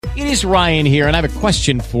It is Ryan here, and I have a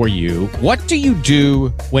question for you. What do you do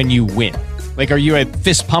when you win? Like, are you a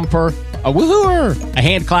fist pumper, a woohooer, a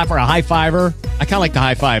hand clapper, a high fiver? I kind of like the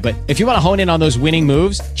high five, but if you want to hone in on those winning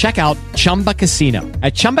moves, check out Chumba Casino.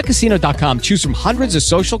 At ChumbaCasino.com, choose from hundreds of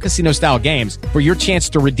social casino-style games for your chance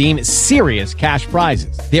to redeem serious cash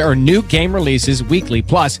prizes. There are new game releases weekly,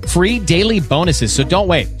 plus free daily bonuses. So don't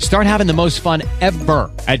wait. Start having the most fun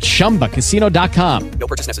ever at ChumbaCasino.com. No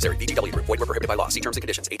purchase necessary. VGW Group. Void where prohibited by law. See terms and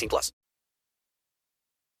conditions. 18+.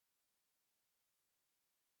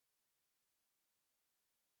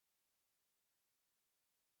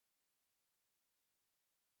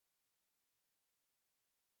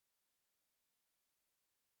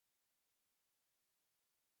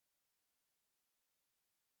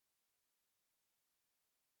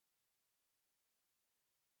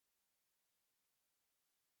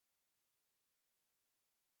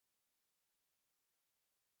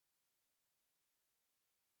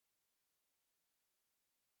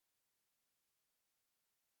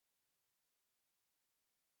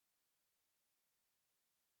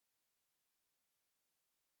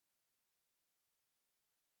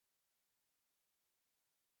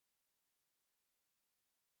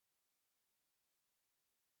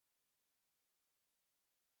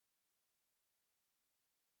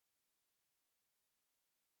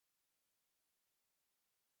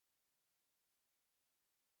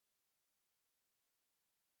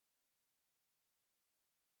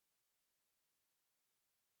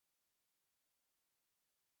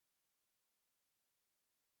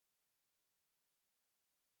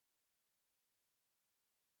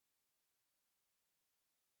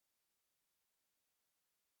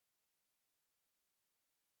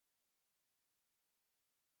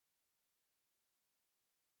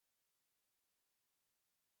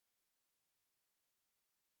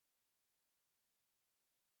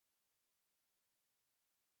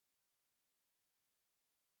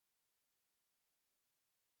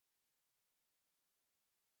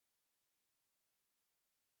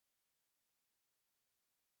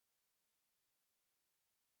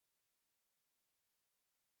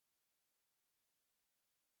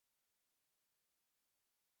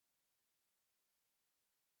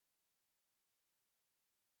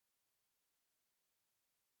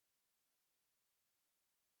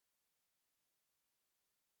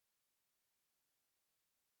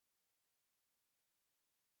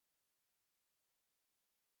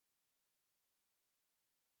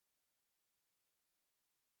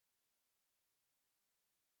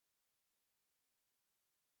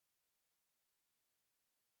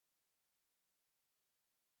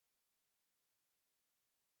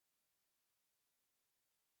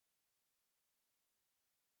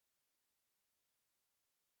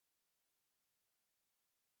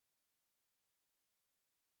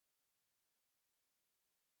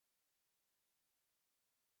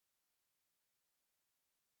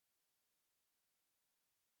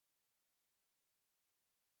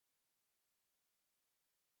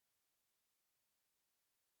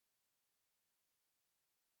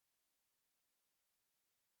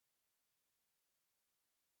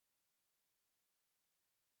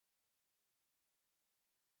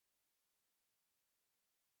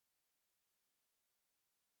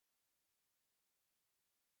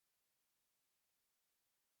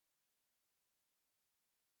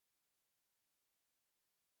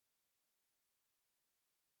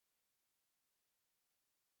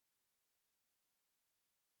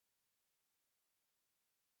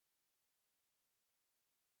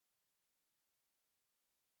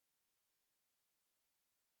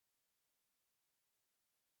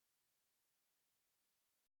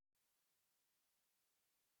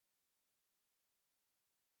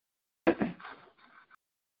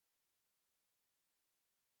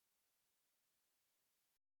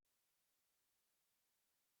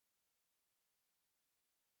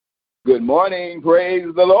 Good morning. Praise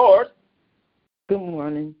the Lord. Good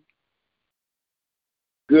morning.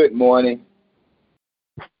 Good morning.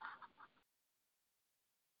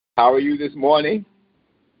 How are you this morning?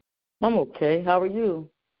 I'm okay. How are you?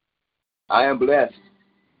 I am blessed.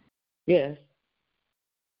 Yes.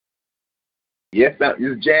 Yes, this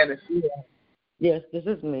is Janice. Yeah. Yes, this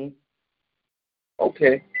is me.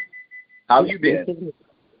 Okay. How you been?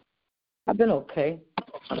 I've been okay.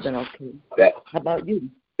 How about you?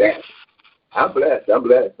 I'm blessed.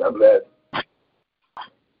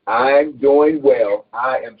 I'm doing well.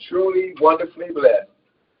 I am truly, wonderfully blessed.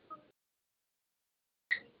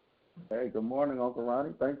 Hey, good morning, Uncle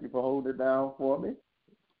Ronnie. Thank you for holding it down for me.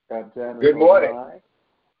 Got Janice. Good morning.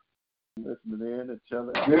 Listening in and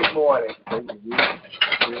chilling. Good morning.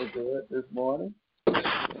 Feel good this morning.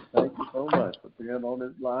 Thank you so much for being on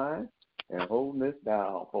this line and holding this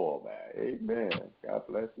down for me. Amen. God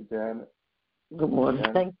bless you, Janet. Good morning.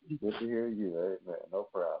 Janet, Thank you. good to hear you. Amen. No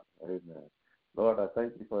problem. Amen. Lord, I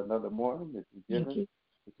thank you for another morning that you've given,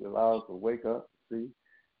 that you allow us to wake up and see.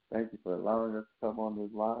 Thank you for allowing us to come on this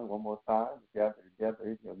line one more time, gather together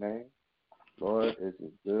in your name. Lord, it's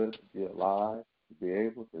just good to be alive, to be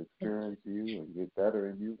able to experience you and get better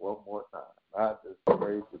in you one more time. I just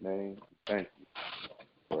praise your name. Thank you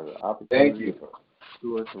for the opportunity for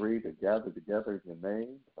 2 or 3 to gather together in your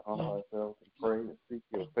name, to humble ourselves and pray and seek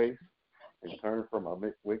your face and turn from our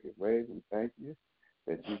wicked ways. We thank you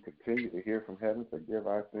that you continue to hear from heaven, forgive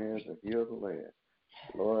our sins, and heal the land.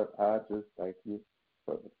 Lord, I just thank you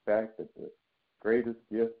for the fact that the greatest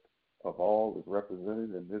gift of all is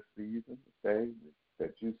represented in this season, the day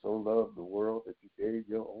that you so loved the world that you gave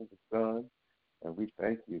your only Son. And we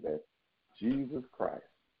thank you that Jesus Christ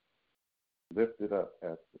lifted up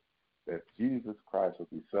that Jesus Christ will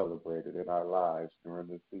be celebrated in our lives during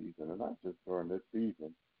this season, and not just during this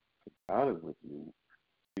season. To be honest with you,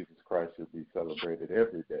 Jesus Christ should be celebrated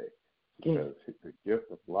every day because the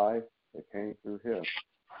gift of life that came through him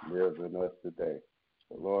lives in us today.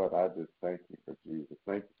 So Lord, I just thank you for Jesus.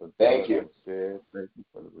 Thank you for the blood shed. Thank you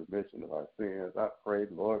for the remission of our sins. I pray,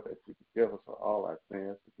 Lord, that you forgive us for all our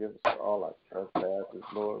sins, forgive us for all our trespasses.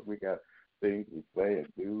 Lord, we got things we say and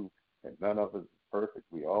do, and none of us is perfect.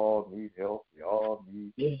 We all need help. We all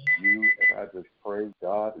need you. And I just pray,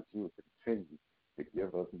 God, that you would continue to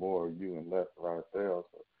give us more of you and less of ourselves.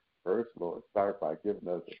 So first, Lord, start by giving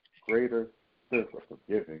us a greater sense of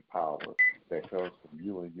forgiving power that comes from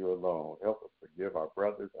you and you alone. Help us forgive our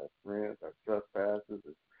brothers, our friends, our trespasses.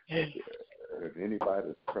 If anybody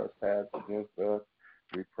has trespassed against us,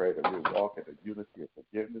 we pray that we'll walk in the unity of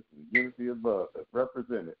forgiveness and the unity of love that's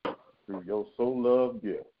represented through your so-loved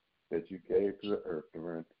gift that you gave to the earth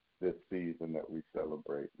during this season that we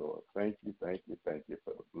celebrate, Lord. Thank you for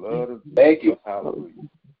the blood of Jesus. Thank you. Hallelujah.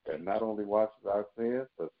 That not only washes our sins,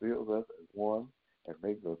 but seals us as one and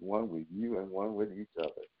makes us one with you and one with each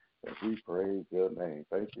other. And we praise your name.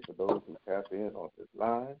 Thank you for those who tap in on this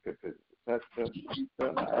line. Continue to touch them, keep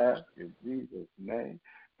them, I ask in Jesus' name.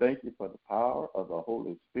 Thank you for the power of the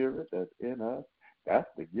Holy Spirit that's in us. That's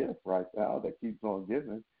the gift right now that keeps on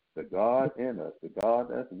giving. The God in us, the God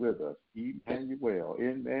that's with us, Emmanuel,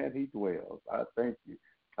 in man he dwells. I thank you,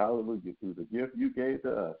 hallelujah, through the gift you gave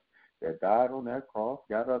to us that died on that cross,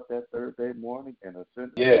 got up that third day morning, and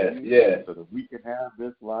ascended to you so that we can have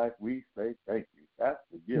this life. We say thank you. That's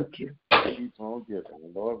the gift that keeps on giving.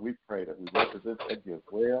 And Lord, we pray that we represent that gift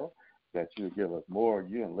well, that you give us more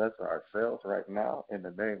of you and less of ourselves right now. In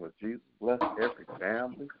the name of Jesus, bless every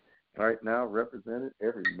family right now represented,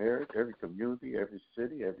 every marriage, every community, every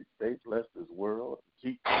city, every state. Bless this world.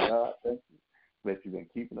 Keep God, thank you that you've been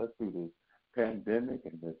keeping us through this pandemic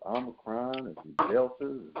and this Omicron and these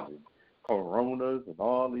Deltas and the Coronas and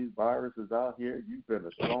all these viruses out here. You've been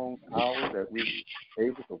a strong tower that we're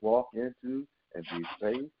able to walk into and be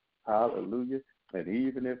safe. Hallelujah. And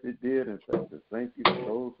even if it did infect us, thank you for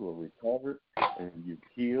those who are recovered and you've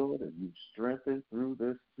healed and you've strengthened through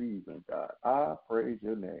this season, God. I praise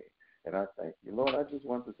your name. And I thank you. Lord, I just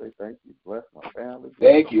want to say thank you. Bless my family.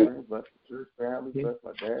 Thank you. Friends, bless the church family. Bless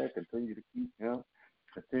my dad. Continue to keep him.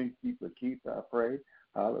 Continue to keep the keeps, I pray.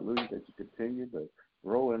 Hallelujah, that you continue to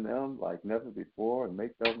grow in them like never before and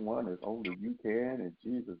make them one as only you can. In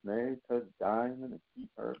Jesus' name, touch Diamond and keep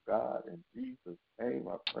her, God. In Jesus' name,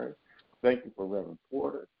 I pray. Thank you for Reverend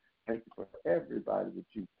Porter. Thank you for everybody that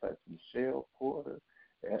you touched. Michelle Porter.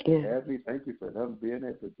 Abby, thank you for them being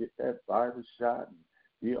able to get that virus shot and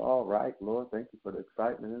be all right, Lord. Thank you for the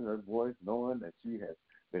excitement in her voice, knowing that she has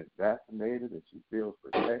been vaccinated and she feels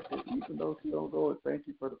protected, even though she don't know it. Thank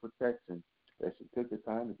you for the protection that she took the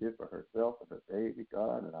time to give for herself and her baby,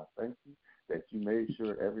 God. And I thank you that you made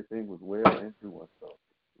sure everything was well in doing so.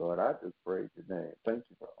 Lord, I just praise your name. Thank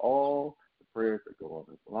you for all the prayers that go on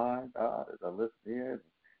this line, God, as I listen in and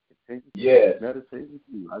continue to meditate with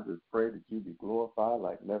you. I just pray that you be glorified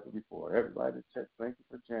like never before. Everybody that checks, thank you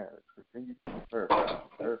for Janet. Continue to keep her, God.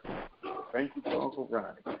 Thank you for Uncle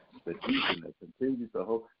Ronnie, the deacon that continues to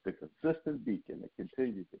hold, the consistent deacon that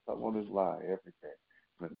continues to come on this line every day.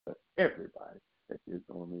 And for everybody that is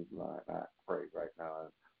on this line, I pray right now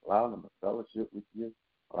and allow them to fellowship with you,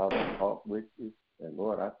 allow them to talk with you. And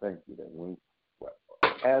Lord, I thank you that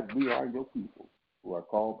as we are your people who are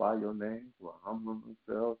called by your name, who are humbling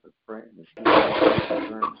themselves and praying and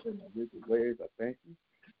in wicked ways, I thank you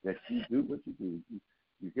that you do what you do.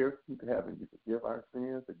 You hear from heaven, you forgive our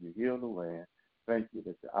sins, and you heal the land. Thank you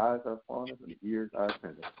that your eyes are upon us and the ears are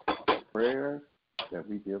attentive. Prayers that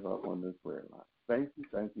we give up on this prayer line. Thank you,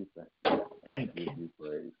 thank you, thank you.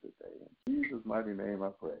 mighty name I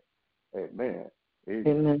pray. Amen.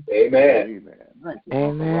 Amen. Amen. Thank you,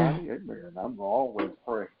 Ronnie. Amen. I'm going to always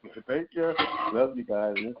pray. Take care. Love you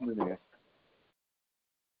guys. Listen in.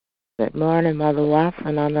 Good morning, Mother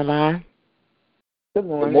Watson on the line. Good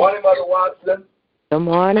morning. Good morning, Mother Watson. Good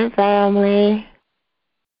morning, family.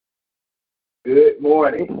 Good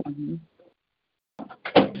morning.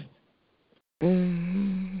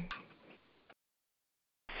 Mm-hmm.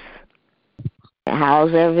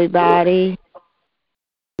 How's everybody?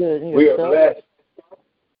 Good. We are blessed.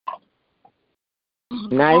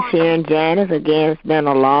 Nice hearing Janice again. It's been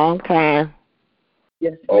a long time.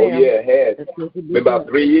 Yes, Oh, ma'am. yeah, it has. It's Been about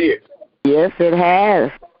 3 years. Yes, it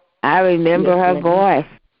has. I remember her voice.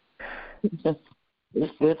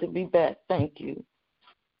 It's good to be back. Thank you.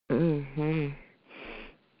 Mm-hmm.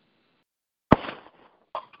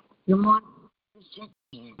 Good morning.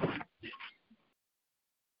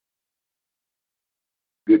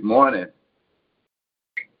 Good morning.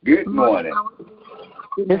 Good morning.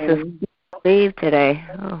 This is Steve today.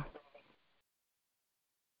 Oh.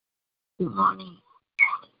 Good morning.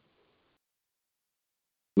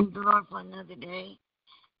 Thank the Lord for another day.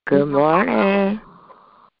 Good morning.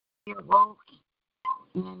 You're woke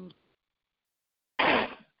and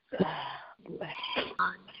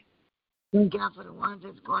thank God for the ones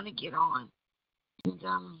that's going to get on. And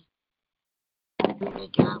may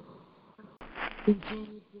God continue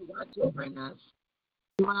to watch over us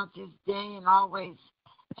throughout this day and always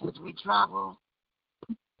as we travel,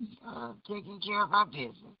 taking care of our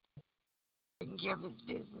business, taking care of his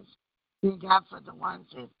business. Thank God for the ones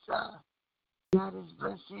that God is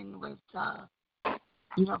blessing with,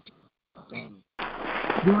 and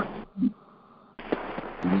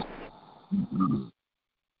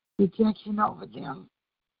protection over them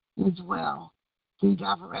as well. Thank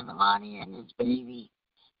God for Reverend Lonnie and his baby,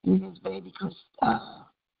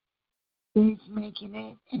 Faith making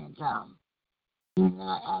it, and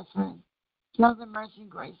I ask for travel mercy and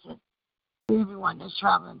grace for everyone that's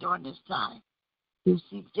traveling during this time to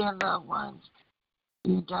seek their loved ones.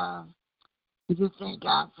 And we just thank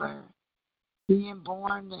God for being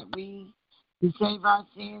born, that we to save our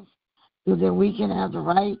sins so that we can have the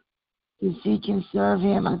right to seek and serve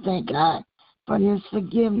him. I thank God for his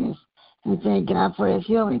forgiveness. I thank God for his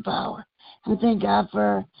healing power. I thank God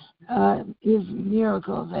for his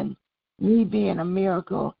miracles and me being a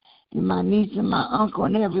miracle, and my niece and my uncle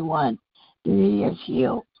and everyone that he has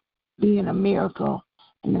healed, being a miracle.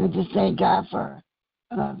 And I just thank God for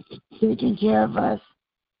taking care of us,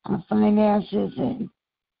 our finances, and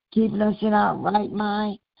keeping us in our right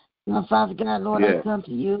mind. Now, Father God, Lord, I come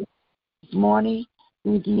to you this morning,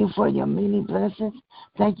 thanking you for your many blessings.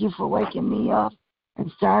 Thank you for waking me up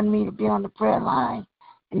and starting me to be on the prayer line.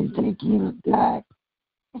 And thank you, God,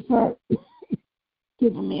 for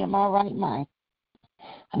keeping me in my right mind.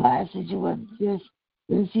 I ask that you would just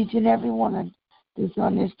bless each and every one that's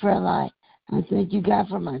on this prayer line. I thank you, God,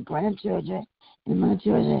 for my grandchildren and my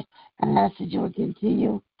children. I ask that you would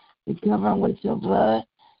continue to cover them with your blood,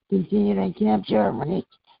 continue to encamp your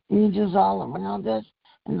angels all around us,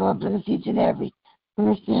 and Lord, bless each and every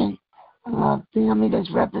person, family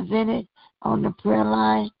that's represented on the prayer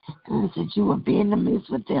line. I ask that you would be in the midst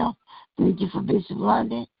with them. Thank you for Bishop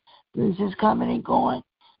London. Bless his coming and going.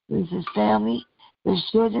 Bless his family, his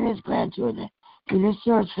children, his grandchildren, and his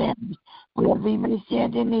church family. Whatever he may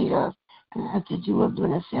stand in need of, I ask that you would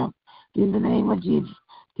bless him. In the name of Jesus,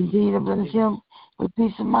 continue to bless him with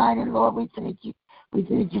peace of mind. And Lord, we thank you. We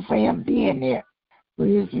thank you for him being there, for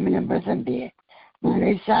his members and being by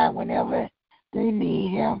their side whenever they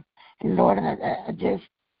need him. And Lord, I just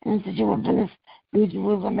ask that you would bless New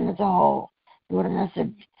Jerusalem as a whole. Lord, I ask that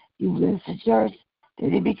you bless the church,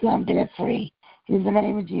 that it become debt free. In the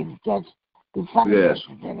name of Jesus, touch the finances.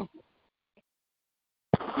 Yes.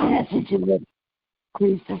 I ask that you would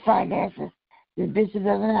increase the finances. The bishop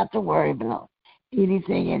doesn't have to worry about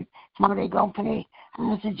anything and how they going to pay.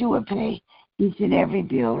 I ask that you would pay each and every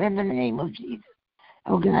bill in the name of Jesus.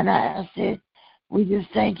 Oh, God, I ask that we just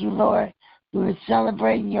thank you, Lord, for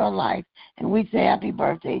celebrating your life. And we say happy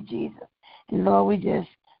birthday, Jesus. And, Lord, we just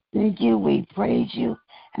thank you. We praise you.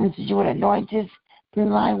 I ask that you would anoint this prayer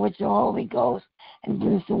line with your Holy Ghost and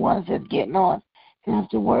bless the ones that's getting on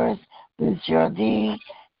afterwards. Bless Geraldine.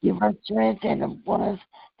 Give her strength, and the ones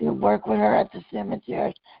that work with her at the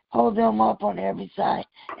cemetery, hold them up on every side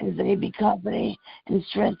as they be company and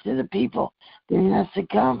strength to the people that has to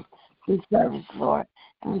come to service, Lord.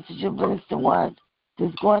 And I you bless the ones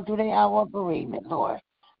that's going through the hour of bereavement, Lord.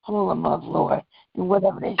 Hold them up, Lord, and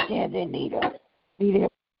whatever they stand in need of. Be there.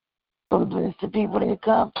 Lord, bless the people that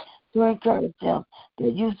come to encourage them,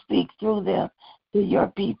 that you speak through them, to your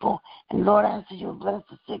people. And Lord, I ask that you would bless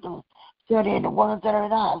the sick and study and the ones that are in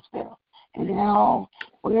the hospital and in their home,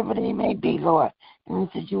 wherever they may be, Lord. And I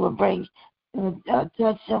ask that you would bring,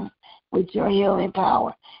 touch them with your healing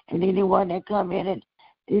power. And anyone that come in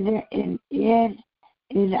and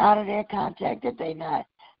out of their contact, that they not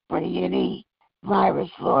bring any virus,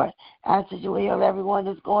 Lord. I ask that you will heal everyone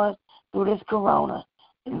that's going through this corona.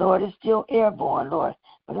 And Lord, it's still airborne, Lord.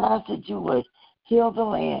 But I ask that you would heal the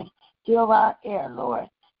land, heal our air, Lord,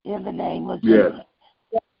 in the name of Jesus.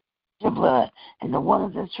 Your blood. And the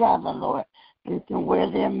ones that's traveling, Lord, let them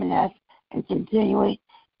wear their mask and continually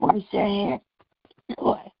wash their hands,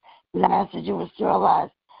 Lord. And I ask that you would sterilize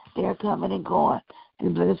their coming and going.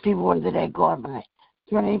 And bless people whether they're going by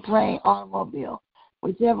train, plane, automobile,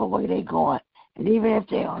 whichever way they're going. And even if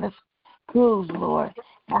they're on a cruise, Lord,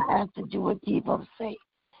 I ask that you would keep them safe.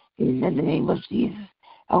 In the name of Jesus.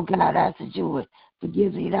 Oh, God, I ask that you would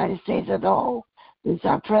forgive the United States as a whole. Bless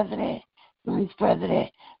our president, vice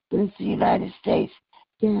president, bless the United States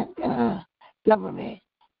government.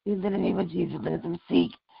 In the name of Jesus, let them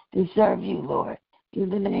seek and serve you, Lord. In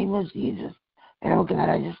the name of Jesus. And, oh, God,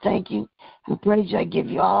 I just thank you. I praise you. I give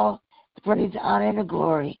you all the praise, the honor, and the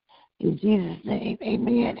glory. In Jesus' name,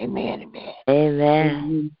 amen, amen, amen.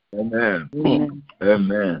 Amen. Amen. Amen.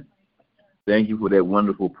 Amen. Thank you for that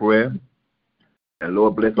wonderful prayer. And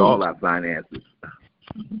Lord, bless all our finances.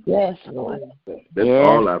 Yes, Lord. Bless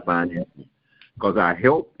all our finances. Because our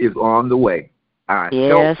help is on the way. Our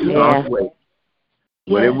help is on the way.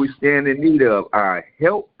 Whatever we stand in need of, our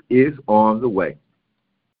help is on the way.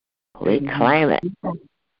 We claim it.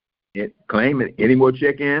 Claim it. Any more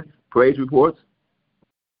check-ins? Praise reports?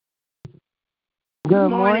 Good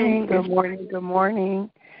morning. Good morning. Good morning.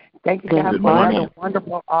 Thank you, God, for another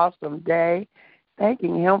wonderful, awesome day.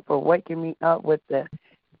 Thanking Him for waking me up with the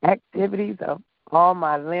activities of all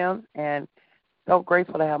my limbs, and so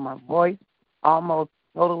grateful to have my voice almost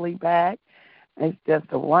totally back. It's just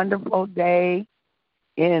a wonderful day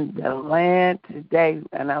in the land today,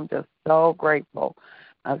 and I'm just so grateful.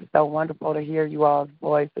 It's so wonderful to hear you all's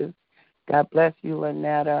voices. God bless you,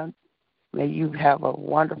 Lynetta. May you have a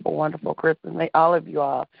wonderful, wonderful Christmas. May all of you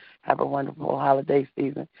all have a wonderful holiday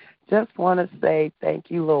season. Just want to say thank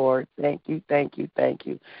you, Lord. Thank you, thank you, thank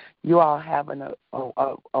you. You all having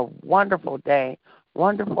a wonderful day,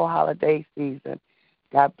 wonderful holiday season.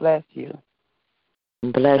 God bless you.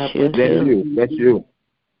 Bless you, bless you. Bless you.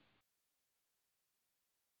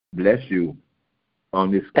 Bless you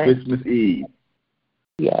on this Christmas Eve.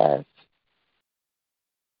 Yes.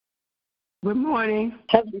 Good morning.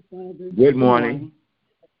 Good morning.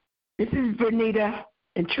 This is Bernita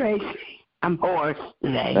and Tracy. I'm hoarse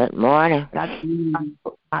today. Good morning.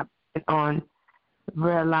 I've been on the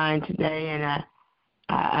prayer line today, and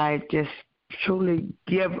I just truly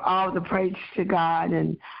give all the praise to God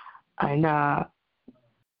and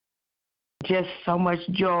just so much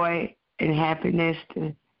joy and happiness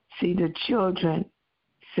to see the children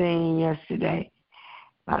sing yesterday.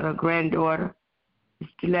 My little granddaughter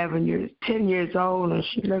is 10 years old, and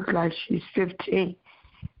she looks like she's 15.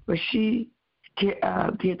 But she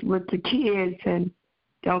gets with the kids and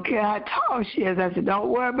don't care how tall she is. I said, don't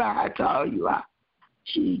worry about how tall you are.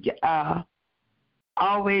 She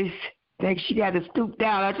always thinks she got to stoop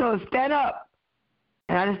down. I told her, stand up.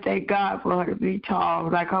 And I just thank God for her to be tall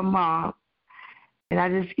like her mom. And I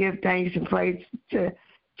just give thanks and praise to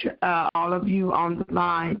all of you on the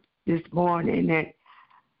line this morning. And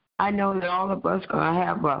I know that all of us are going to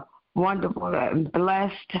have a wonderful and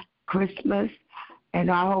blessed Christmas. And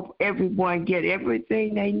I hope everyone get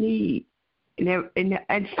everything they need.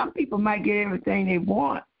 And some people might get everything they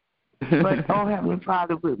want. But, oh, Heavenly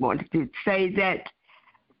Father, we want to say that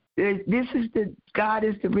God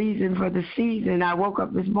is the reason for the season. I woke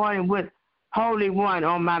up this morning with Holy One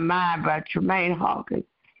on my mind by Tremaine Hawkins.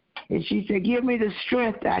 And she said, give me the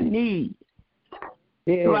strength I need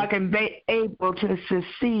so I can be able to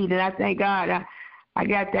succeed. And I thank God I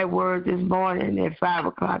got that word this morning at 5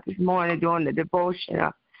 o'clock this morning during the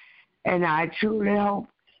devotion. And I truly hope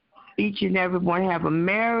each and every one have a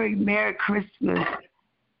Merry, Merry Christmas.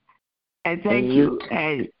 And thank you.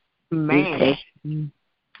 And man.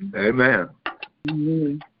 Amen.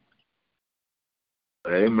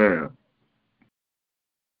 Amen.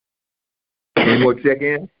 Any more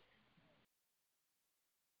check-in?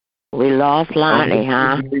 We lost Lonnie,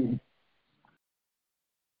 huh?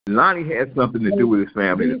 Lonnie had something to do with his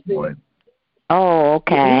family this morning. Oh,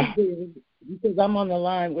 okay. Because I'm on the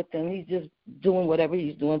line with him. He's just doing whatever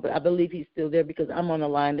he's doing, but I believe he's still there because I'm on the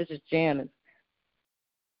line. This is Janice.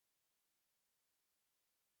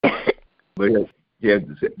 But he had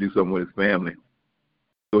to do something with his family.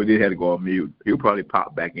 So he did have to go on mute. He'll probably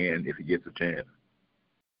pop back in if he gets a chance.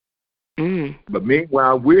 But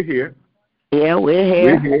meanwhile, we're here. Yeah, we're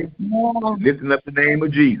here. We're here, lifting up the name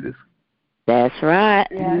of Jesus. That's right.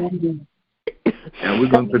 Yeah. And we're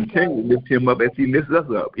going to continue to lift him up as he lifts us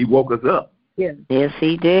up. He woke us up. Yeah. Yes,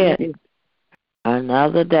 he did.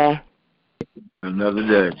 Another day.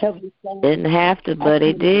 Another day. Didn't have to, but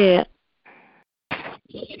he did.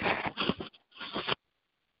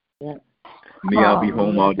 Yeah. Me, I'll be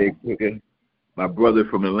home all day cooking. My brother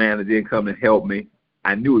from Atlanta didn't come and help me.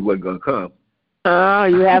 I knew he wasn't going to come. Oh,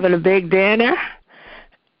 you having a big dinner?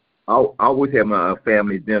 I always have my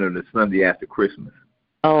family dinner the Sunday after Christmas.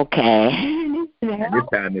 Okay. This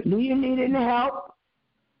time Do you need any help?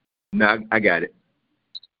 No, I got it.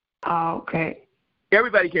 Oh, okay.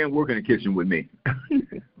 Everybody can't work in the kitchen with me.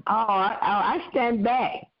 I stand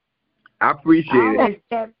back. I appreciate I it. always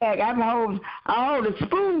stand back. I hold the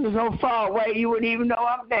spoon so far away you wouldn't even know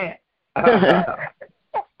I'm there.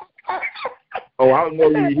 Oh, I don't know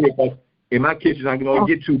you here, but in my kitchen I can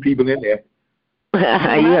only get 2 people in there.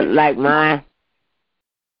 You like mine.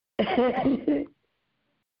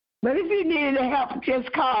 But if you need any help,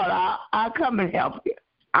 just call. I'll come and help you.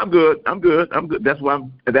 I'm good. That's why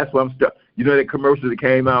I'm stuck. You know that commercial that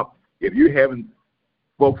came out? If you're having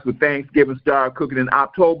folks for Thanksgiving start cooking in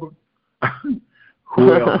October,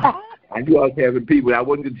 well, I knew I was having people. I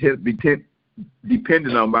wasn't going to be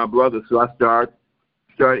dependent on my brother, so I started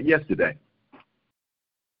yesterday.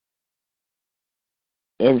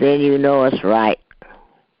 And then you know it's right.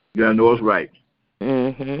 You gotta know it's right.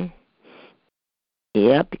 Yep,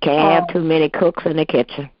 you can't have too many cooks in the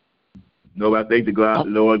kitchen. No, I thank the God,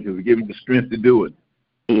 Lord, for giving me the strength to do it.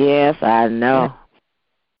 Yes, I know.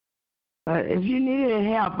 But if you need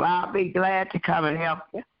any help, I'll be glad to come and help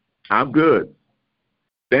you. I'm good.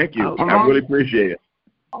 Thank you. Okay. I really appreciate it.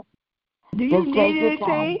 Do you need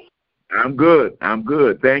anything? I'm good.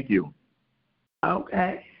 Thank you.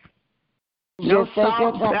 Okay. No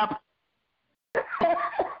salt, pepper.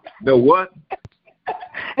 No what?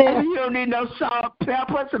 You don't need no salt,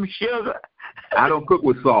 pepper, some sugar. I don't cook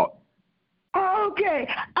with salt. Okay.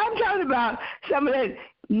 I'm talking about some of that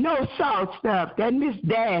no salt stuff. That Miss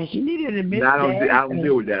Dash. You need it in Miss Dash. I don't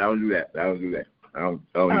deal with that. I don't do that.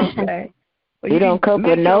 Okay. Well, you don't cook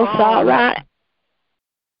with no salt, right?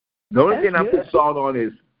 The only thing I put salt on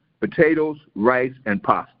is potatoes, rice, and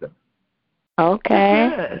pasta.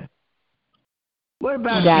 Okay. Good. What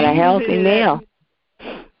about you got a healthy meal.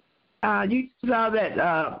 You use all that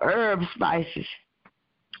herb spices.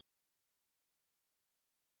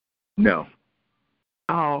 No.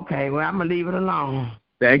 Oh, okay. Well, I'm going to leave it alone.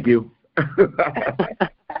 Thank you.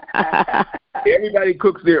 Everybody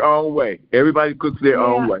cooks their own way. Yeah.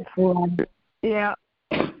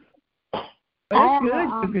 But it's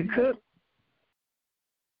good you can cook.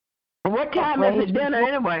 What time is the dinner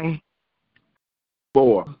anyway?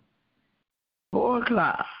 4. 4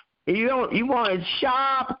 o'clock. You want it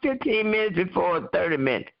sharp 15 minutes before 30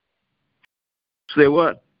 minutes. Say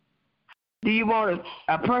what? Do you want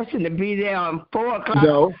a person to be there on 4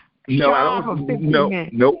 o'clock? No, I don't.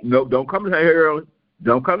 No. Don't come to here early.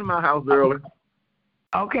 Don't come to my house early.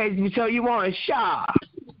 Okay, so you want it sharp.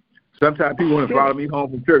 Sometimes people want to follow me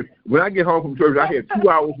home from church. When I get home from church, I have 2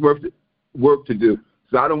 hours work to do.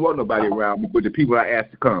 So I don't want nobody around me but the people I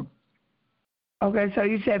asked to come. Okay, so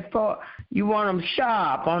you said 4. You want them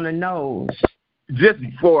sharp on the nose. Just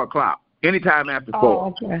 4 o'clock. Anytime after 4.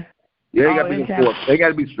 Oh, okay. Yeah, they got to be 4. They got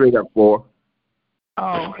to be straight up 4.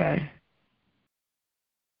 Oh, okay.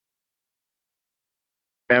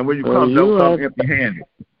 And when you come, don't come empty-handed.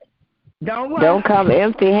 Don't come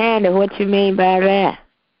empty-handed. What you mean by that?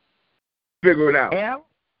 Figure it out. Yeah.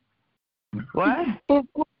 What?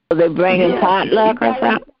 Are they bringing potluck or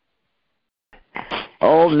something?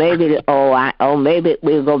 Maybe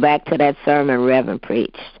we'll go back to that sermon Reverend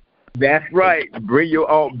preached. That's right. Bring your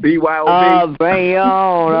own BYOB. Oh, bring your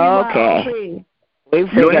own. Okay. We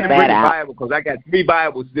figured that out. Bible because I got 3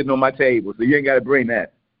 Bibles sitting on my table, so you ain't got to bring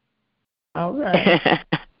that. All right.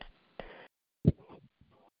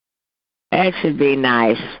 That should be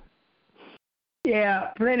nice.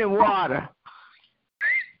 Yeah, plenty of water.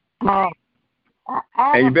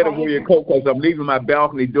 And you better wear your coat because I'm leaving my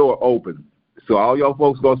balcony door open. So all y'all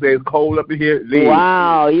folks going to say it's cold up in here, leave.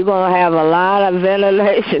 Wow, you're going to have a lot of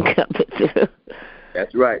ventilation coming through.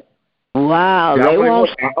 That's right. Wow. See,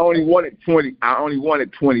 I only wanted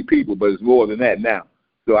 20 people, but it's more than that now.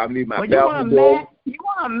 So I'm leaving my balcony door. You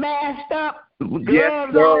want them masked up?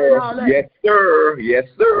 Yes, sir. Yes,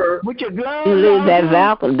 sir. With your gloves you leave that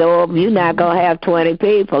balcony door, you're not going to have 20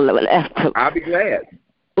 people left. I'll be glad.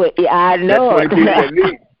 Well, I know it.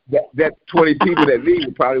 that 20 people that leave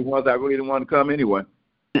are probably ones I really didn't want to come anyway.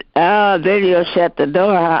 Oh, then you'll shut the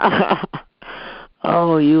door.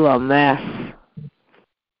 Oh, you a mess.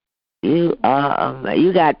 You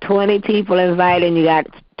got 20 people invited and you got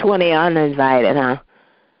 20 uninvited, huh?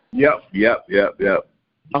 Yep.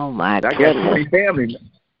 Oh, my I goodness. got 20 family.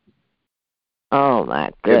 Oh,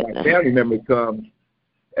 my goodness. If my family members come,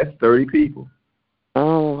 that's 30 people.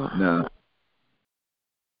 Oh. No.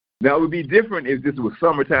 Now, it would be different if this was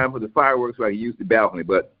summertime for the fireworks so I could use the balcony,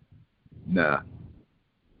 but nah.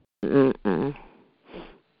 Mm-mm.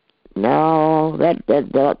 No, the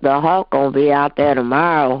Hawk gonna be out there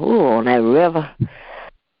tomorrow. Ooh, on that river.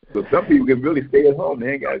 So some people can really stay at home.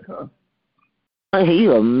 They ain't got to come.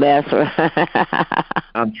 You a mess.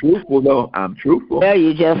 I'm truthful, though. I'm truthful. Well,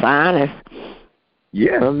 you just honest.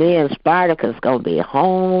 Yeah. So me and Spartacus gonna be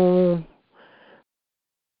home.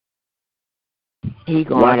 He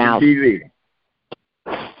going watching out. TV.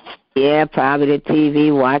 Yeah, probably the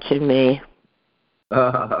TV watching me.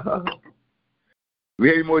 We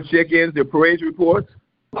have any more check-ins or parade reports?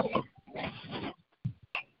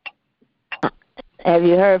 Have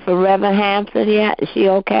you heard from Reverend Hampton yet? Is she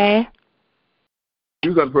okay? She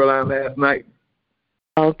was on prayer line last night.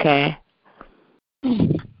 Okay.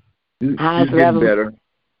 How's she's getting better.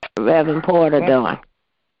 Reverend Porter doing?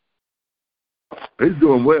 He's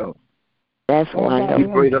doing well. That's wonderful. He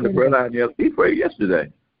prayed on the prayer line. He prayed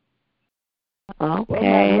yesterday.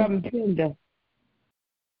 Okay.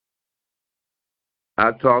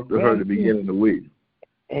 I talked to her at the beginning of the week.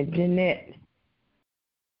 And Jeanette.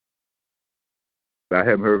 I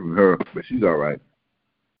haven't heard from her, but she's all right.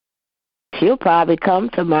 She'll probably come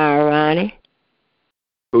tomorrow, Ronnie.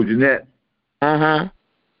 Oh, Jeanette? Uh-huh.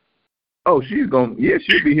 Oh, she's going to,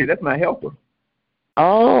 she'll be here. That's my helper.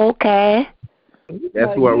 Oh, okay.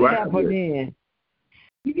 That's who I ride with. Then.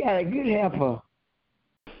 You got a good helper.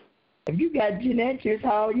 If you got Jeanette, that's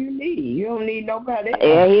all you need. You don't need nobody else.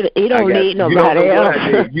 Yeah, he don't need nobody else.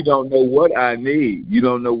 You don't know what I need. You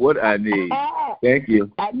don't know what I need. Thank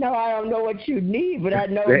you. I know I don't know what you need, but I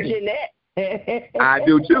know Jeanette. I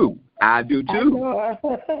do too. I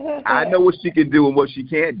know what she can do and what she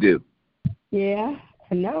can't do. Yeah,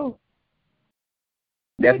 I know.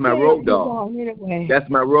 That's my road dog. Anyway. That's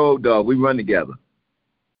my road dog. We run together.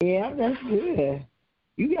 Yeah, that's good.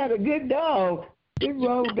 You got a good dog. Good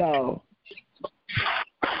road dog.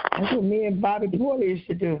 That's what me and Bobby Porter used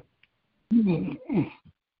to do.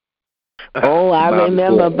 Oh, I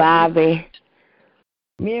remember Bobby.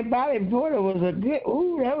 Me and Bobby Porter was a good.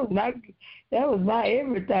 That was my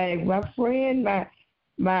everything. My friend,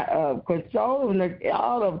 my consoler,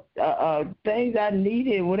 all the things I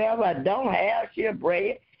needed, whatever I don't have, she'll bring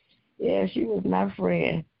it. Yeah, she was my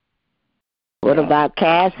friend. What about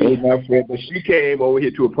Cassie? She was my friend, but she came over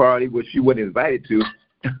here to a party which she wasn't invited to.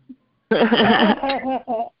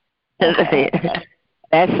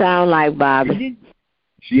 That sounds like Bobby.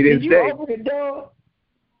 She didn't stay. Did you open the door?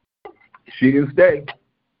 She didn't stay.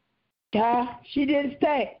 She didn't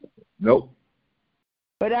stay. Nope.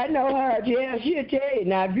 But I know her. Yeah, she'll tell you.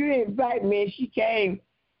 Now, if you didn't invite me and she came,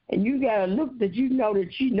 and you got a look that you know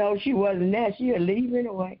she wasn't there, she'll leave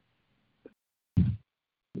anyway.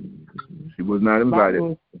 She was not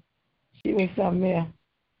invited. She was something else.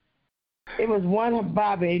 It was one of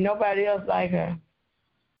Bobby. Nobody else like her.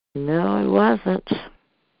 No, it wasn't.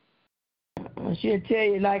 She'll tell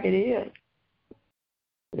you like it is.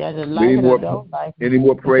 Any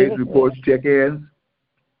more praise reports, check-ins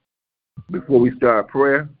before we start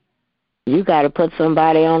prayer? You got to put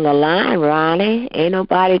somebody on the line, Ronnie. Ain't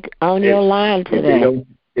nobody on your line today.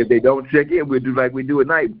 If they don't check in, we'll do like we do at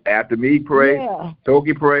night. After me, pray. Yeah.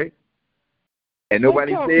 Toki, pray. And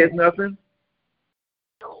nobody says nothing?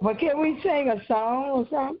 But can we sing a song or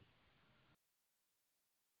something?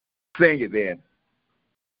 Sing it then.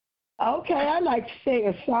 Okay, I'd like to sing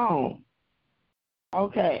a song.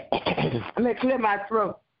 Okay. I'm going to clear my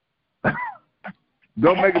throat.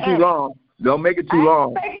 Don't make it too long. Don't make it too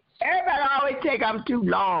long. Everybody always think I'm too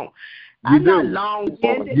long. I'm not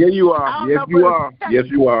long-winded. Yeah, you are. Yes, you are. Yes,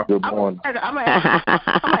 you are. Good morning. I'm going to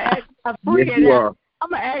ask my friend. Yes, you are. I'm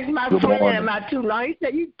going to ask my friend, am I too long? He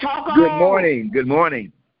said, you talk on. Good morning. Good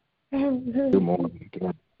morning. Good morning.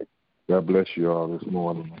 God bless you all this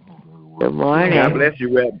morning. Good morning. God bless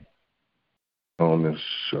you, Reb. On this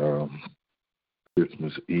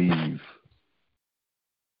Christmas Eve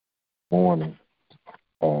morning,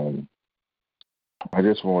 I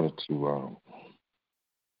just wanted to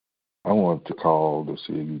call this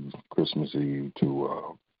Eve, Christmas Eve,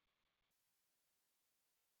 to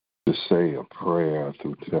say a prayer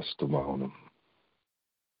through testimony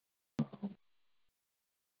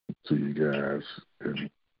to you guys. And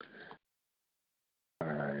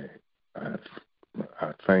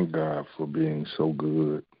I thank God for being so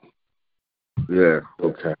good. Yeah.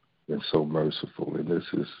 Okay. And so merciful. And this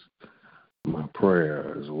is my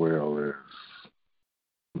prayer as well as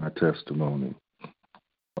my testimony.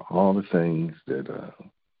 All the things that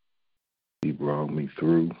He brought me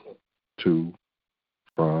through, to,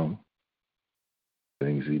 from,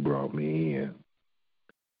 things He brought me in,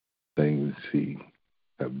 things He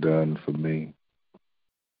have done for me,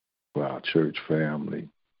 for our church family,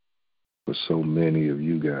 for so many of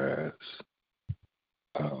you guys,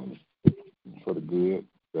 for the good,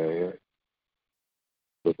 bad,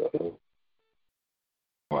 for the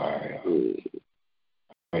I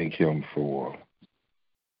thank Him for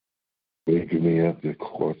waking me up, of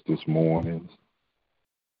course, this morning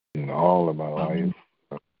and all of my life,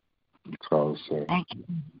 because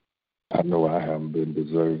I know I haven't been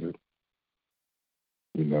deserving.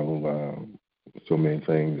 You know, so many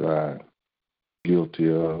things I'm guilty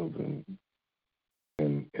of,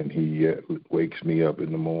 and He yet wakes me up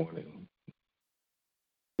in the morning.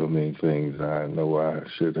 So many things I know I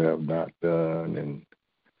should have not done, and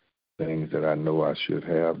things that I know I should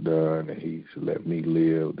have done, and He's let me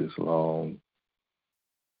live this long.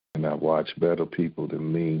 And I've watched better people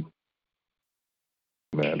than me.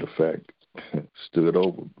 Matter of fact, stood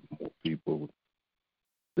over more people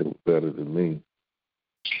that were better than me,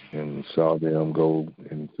 and saw them go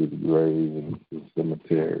into the grave and the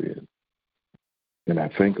cemetery. And I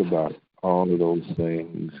think about all of those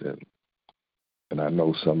things, and I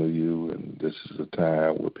know some of you, and this is a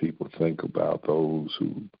time where people think about those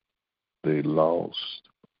who they lost.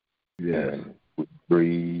 Yeah. And we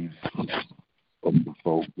grieve of the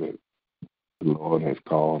folk that the Lord has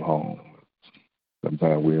called home.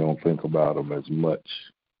 Sometimes we don't think about them as much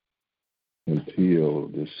until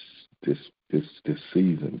this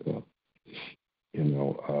season comes. You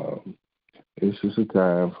know, this is a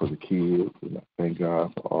time for the kids, and I thank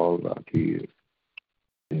God for all of our kids.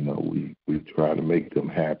 You know, we try to make them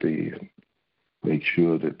happy and make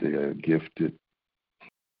sure that they are gifted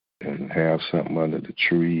and have something under the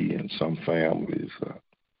tree, and some families are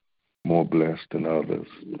more blessed than others.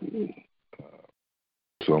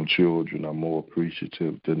 Some children are more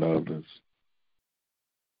appreciative than others.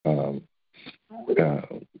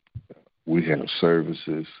 We have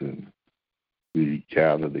services, and we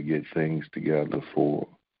gather to get things together to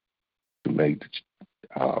make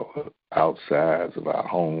our outsides of our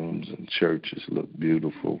homes and churches look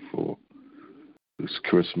beautiful for this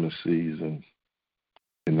Christmas season.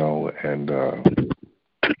 You know, and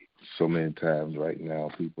so many times right now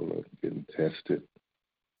people are getting tested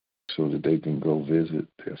so that they can go visit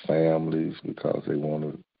their families, because they want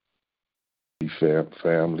to be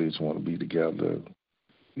families, want to be together.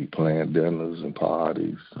 We plan dinners and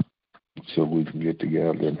parties so we can get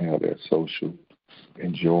together and have that social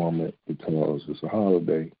enjoyment, because it's a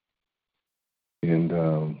holiday. And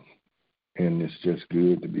it's just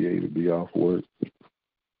good to be able to be off work,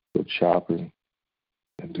 go shopping,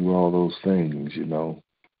 and do all those things, you know.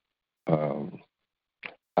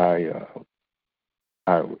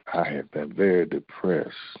 I have been very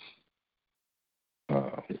depressed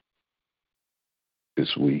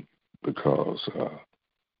this week, because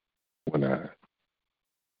when I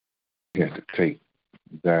had to take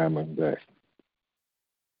Diamond back,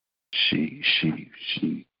 she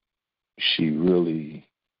really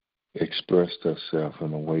expressed herself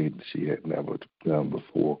in a way that she had never done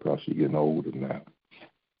before, because she's getting older now.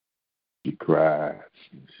 She cried.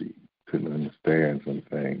 She couldn't understand some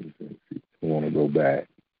things, and she didn't want to go back.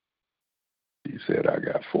 She said, I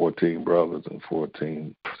got 14 brothers and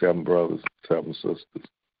 7 brothers, 7 sisters.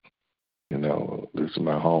 You know, this is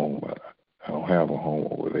my home. I don't have a home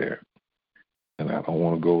over there, and I don't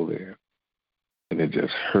want to go there. And it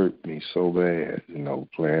just hurt me so bad, you know,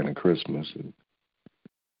 planning Christmas and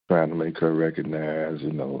trying to make her recognize,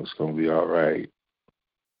 you know, it's going to be all right.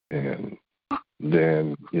 And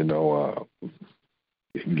then, you know,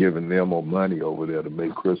 giving them more money over there to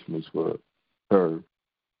make Christmas for her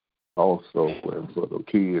also, and for the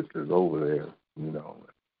kids that's over there, you know,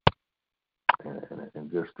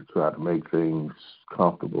 and just to try to make things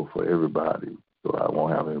comfortable for everybody so I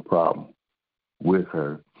won't have any problem with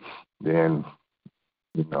her. Then,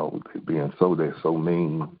 you know, they're so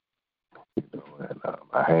mean, you know, and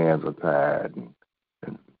my hands are tied,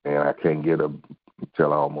 and I can't get up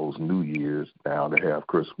until almost New Year's now to have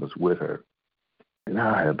Christmas with her. And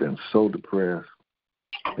I have been so depressed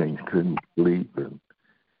and couldn't sleep, and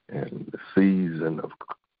the season of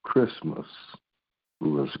Christmas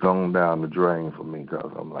was gone down the drain for me,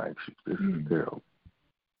 because I'm like, this is terrible.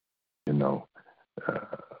 You know,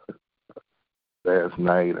 last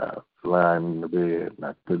night I lying in the bed and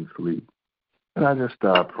I couldn't sleep. And I just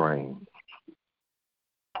started praying.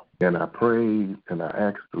 And I prayed and I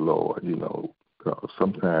asked the Lord, because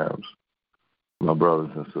sometimes, my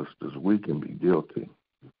brothers and sisters, we can be guilty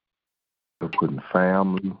of putting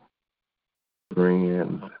family,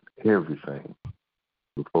 friends, everything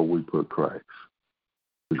before we put Christ.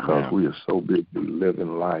 Because we are so busy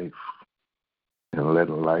living life and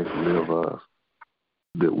letting life live us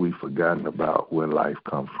that we've forgotten about where life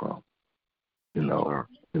comes from. And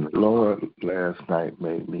the Lord last night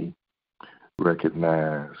made me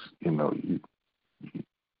recognize,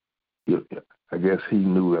 I guess he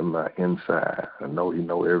knew in my inside. I know he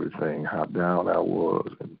know everything, how down I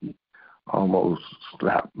was. And he almost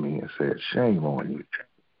slapped me and said, shame on you.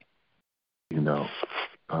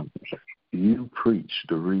 You preach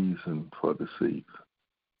the reason for the season.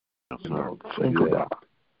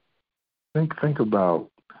 Think about,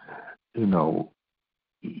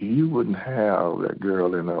 you wouldn't have that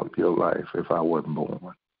girl in your life if I wasn't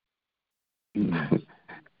born.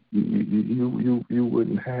 You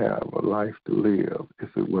wouldn't have a life to live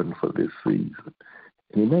if it wasn't for this season.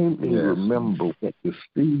 And it made me remember what the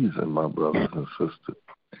season, my brothers and sisters,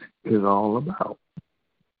 is all about.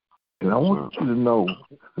 And I want you to know,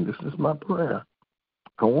 and this is my prayer,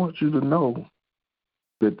 I want you to know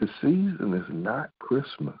that the season is not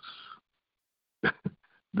Christmas.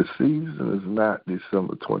 The season is not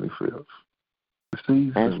December 25th. The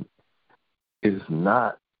season is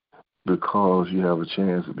not because you have a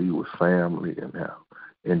chance to be with family and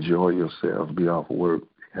enjoy yourself, be off work,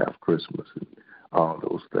 have Christmas and all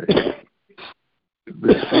those things.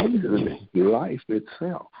 The season is life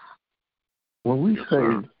itself. When we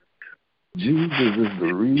say Jesus is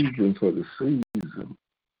the reason for the season,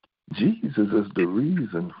 Jesus is the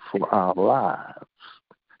reason for our lives.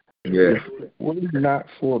 If it was not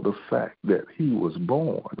for the fact that he was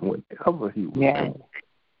born, whenever he was born,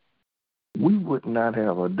 we would not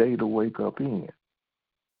have a day to wake up in.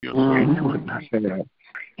 We would not have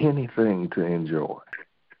anything to enjoy.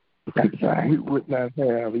 We would not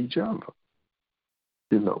have each other.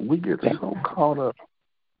 We get so caught up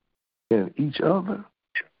in each other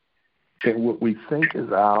and what we think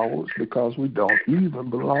is ours because we don't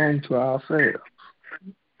even belong to ourselves.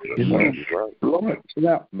 Lord,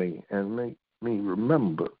 slap me and make me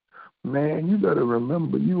remember. Man, you better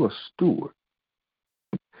remember you a steward.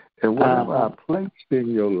 And whatever I placed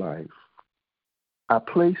in your life, I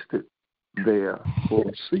placed it there for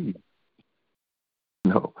a season.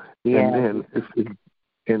 And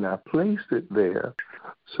then I placed it there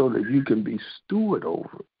so that you can be steward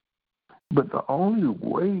over it. But the only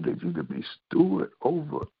way that you can be steward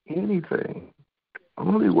over anything, the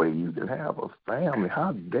only way you can have a family,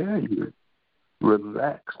 how dare you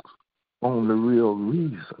relax on the real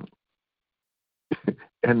reason?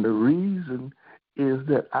 And the reason is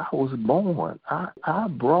that I was born. I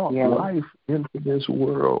brought life into this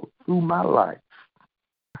world through my life.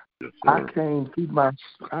 I came through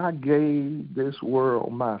I gave this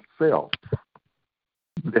world myself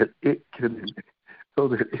so that it can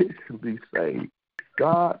be saved.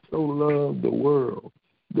 God so loved the world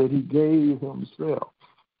that he gave himself.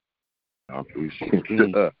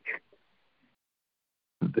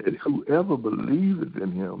 That whoever believeth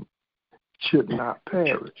in him should not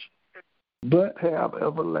perish, but have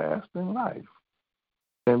everlasting life.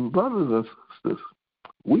 And brothers and sisters,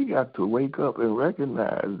 we got to wake up and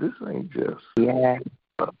recognize this ain't just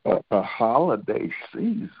a holiday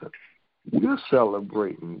season. We're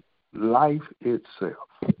celebrating life itself.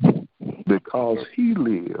 Because he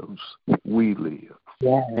lives, we live.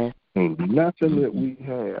 Ain't nothing that we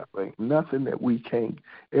have, ain't nothing that we can't,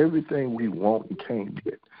 everything we want and can't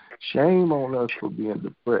get. Shame on us for being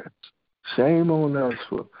depressed. Shame on us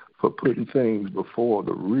for putting things before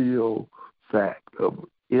the real fact of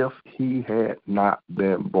if he had not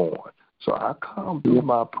been born. So I come through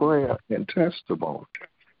my prayer and testimony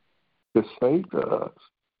to say to us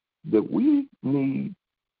that we need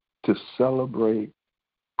to celebrate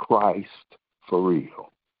Christ for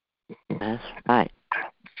real. That's right.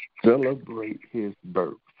 Celebrate his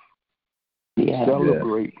birth.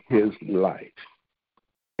 Celebrate his life.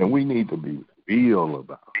 And we need to be real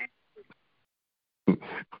about it.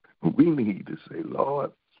 We need to say,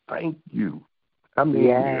 Lord, thank you. I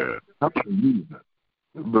mean,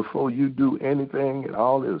 before you do anything and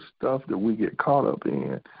all this stuff that we get caught up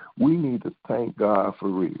in, we need to thank God for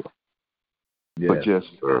real. For just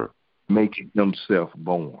making himself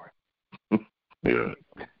born.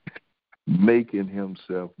 Making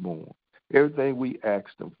himself born. Everything we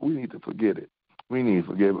asked him, we need to forget it. We need to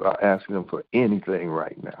forget about asking him for anything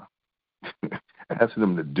right now. Asking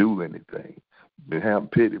him to do anything. and have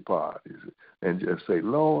pity parties and just say,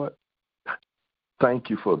 Lord, thank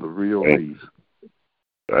you for the real reason.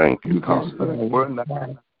 Thank you. Because we're not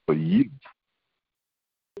for you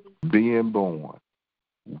being born,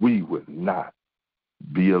 we would not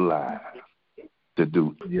be alive to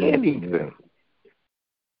do anything,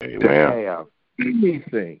 to have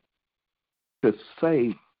anything, to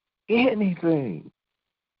say anything,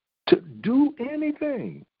 to do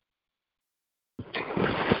anything.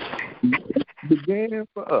 It began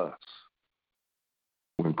for us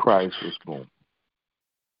when Christ was born.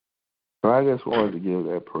 So I just wanted to give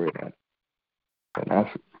that prayer and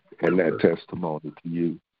that testimony to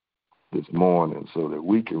you this morning so that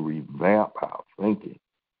we can revamp our thinking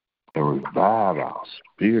and revive our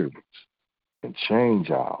spirits and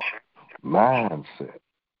change our mindset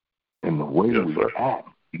and the way we act,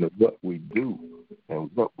 and what we do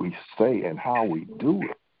and what we say and how we do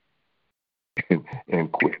it.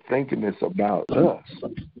 And quit thinking it's about us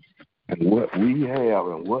and what we have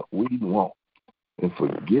and what we want. And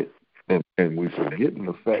forget, and we forgetting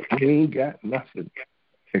the fact we ain't got nothing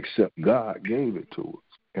except God gave it to us.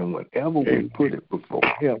 And whenever we put it before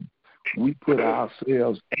Him, we put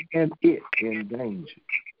ourselves and it in danger,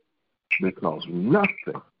 because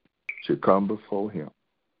nothing should come before Him.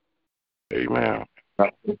 Amen.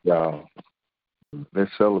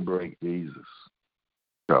 Let's celebrate Jesus,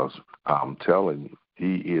 because I'm telling you,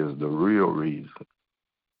 He is the real reason.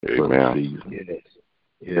 Amen.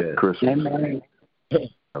 Yes. Christmas. Amen.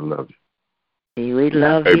 I love you. We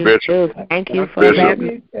love you Bishop. too. Thank you for Bishop,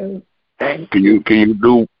 that. Can you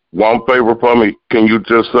do one favor for me? Can you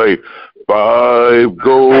just say 5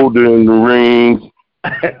 golden rings?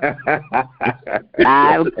 5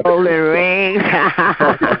 golden rings.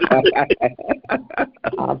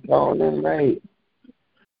 5 golden rings.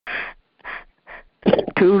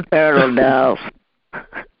 2 turtle doves.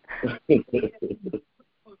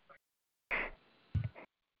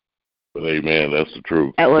 But amen, that's the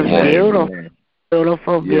truth. That was beautiful.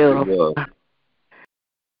 Beautiful, beautiful.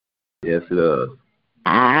 Yes, it is.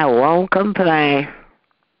 I won't complain.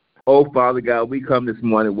 Oh, Father God, we come this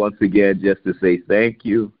morning once again just to say thank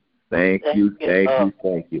you, thank you, thank you,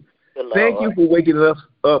 thank you. Thank you for waking us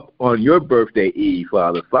up on your birthday eve,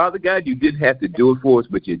 Father. Father God, you didn't have to do it for us,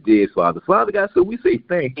 but you did, Father. Father God, so we say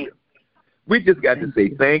thank you. We just got to say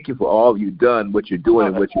thank you for all you've done, what you're doing,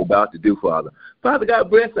 and what you're about to do, Father. Father God,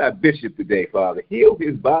 bless our bishop today, Father. Heal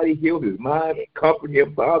his body, heal his mind, comfort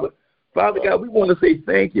him, Father. Father God, we want to say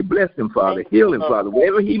thank you. Bless him, Father. Heal him, Father.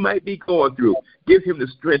 Whatever he might be going through, give him the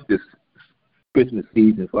strength this Christmas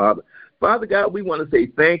season, Father. Father God, we want to say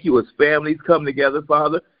thank you as families come together,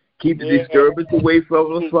 Father. Keep the disturbance away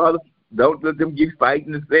from us, Father. Don't let them get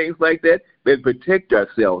fighting and things like that, but protect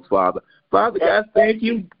ourselves, Father. Father God, thank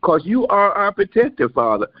you, because you are our protector,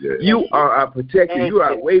 Father. You are our protector. You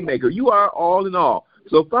are our way maker. You are all in all.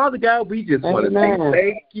 So, Father God, we just want to say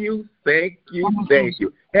thank you, thank you, thank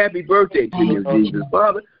you. Happy birthday to you, Jesus.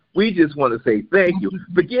 Father, we just want to say thank you.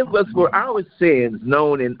 Forgive us for our sins,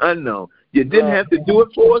 known and unknown. You didn't have to do it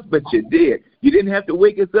for us, but you did. You didn't have to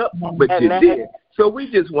wake us up, but you did. So we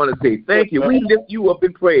just want to say thank you. We lift you up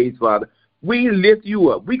in praise, Father. We lift you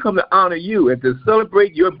up. We come to honor you and to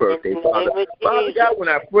celebrate your birthday, Father. Father God, when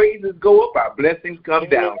our praises go up, our blessings come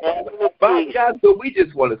down, Father. Father God, so we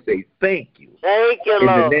just want to say thank you. Thank you, in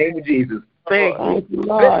Lord. the name of Jesus. Thank you.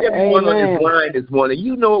 Lord. Bless everyone on Amen. this line this morning.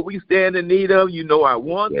 You know what we stand in need of. You know our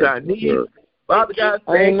wants, our needs. Father God,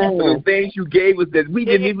 thank you for the things you gave us that we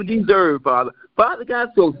didn't even deserve, Father. Father God,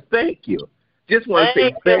 so thank you. Just want to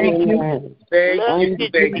say thank you.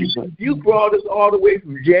 Thank you. You brought us all the way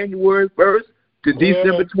from January 1st to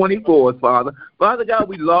December 24th, Father. Father God,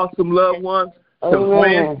 we lost some loved ones, some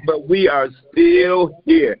friends, but we are still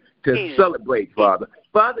here to celebrate, Father.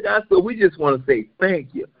 Father God, so we just want to say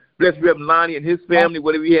thank you. Bless Reverend Lonnie and his family,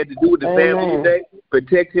 whatever he had to do with the family today.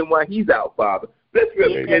 Protect him while he's out, Father. Bless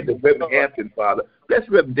Reverend Hampton, Father. Bless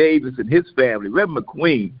Reverend Davis and his family, Reverend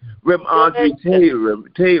McQueen, Reverend Andre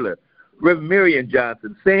Taylor, Reverend Marion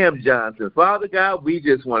Johnson, Sam Johnson. Father God, we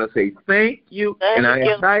just want to say thank you and our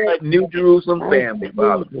entire New Jerusalem family,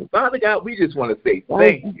 Father. Father God, we just want to say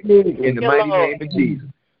thank you in the mighty name of Jesus.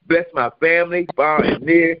 Bless my family, far and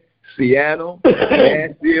near, Seattle,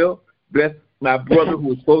 Nashville. Bless my brother who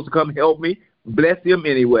was supposed to come help me. Bless him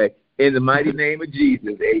anyway. In the mighty name of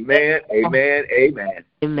Jesus. Amen, amen, amen.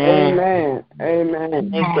 Amen. Amen.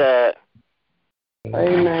 Amen.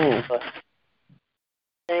 Amen.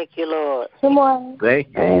 Thank you, Lord. Come on. Thank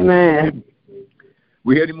you. Amen.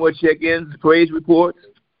 We have any more check-ins, praise reports?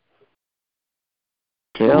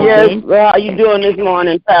 Yes, how you doing this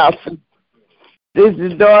morning, Pastor? This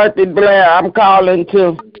is Dorothy Blair. I'm calling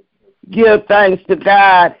to give thanks to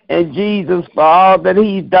God and Jesus for all that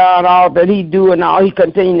he's done, all that he do, and all he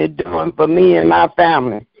continues doing for me and my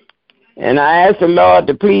family. And I ask the Lord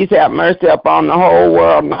to please have mercy upon the whole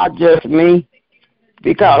world, not just me,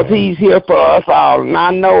 because he's here for us all. And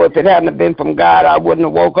I know if it hadn't been from God, I wouldn't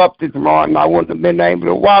have woke up this morning. I wouldn't have been able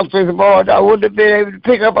to walk this morning. I wouldn't have been able to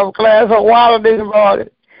pick up a glass of water this morning.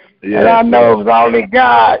 Yes. And I know it was only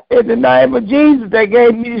God, in the name of Jesus, that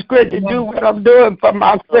gave me the strength to do what I'm doing for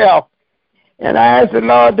myself. And I ask the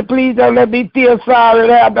Lord to please don't let me feel sorry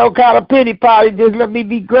and have no kind of pity party. Just let me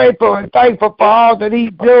be grateful and thankful for all that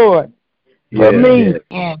he's doing for me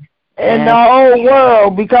and the whole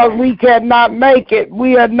world, because we cannot make it.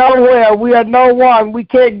 We are nowhere. We are no one. We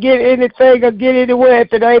can't get anything or get anywhere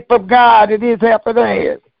if it ain't from God and his help and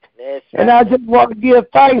hands. And I just want to give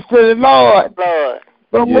thanks to the Lord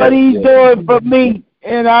for what he's doing for me.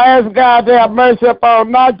 And I ask God to have mercy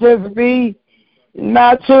upon not just me,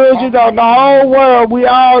 not children, on the whole world. We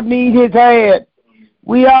all need his hand.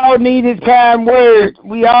 We all need his kind words.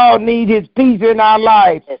 We all need his peace in our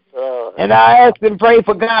life. And I ask and pray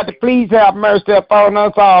for God to please have mercy upon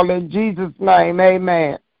us all. In Jesus' name,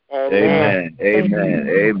 amen. Amen. Amen.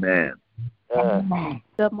 Amen.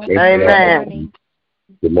 Good morning. Amen.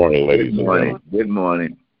 Good morning, ladies. Good morning. Good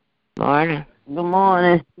morning. Morning. Good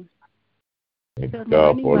morning. Thank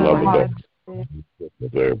God for another day.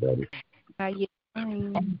 With everybody. How you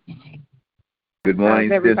doing? Good morning,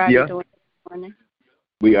 How's everybody Cynthia. doing this morning?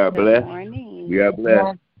 We are blessed. Good morning. We are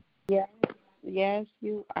blessed. Yes,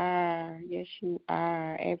 you are. Yes, you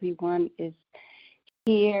are. Everyone is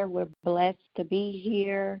here. We're blessed to be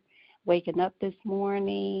here, waking up this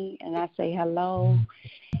morning, and I say hello,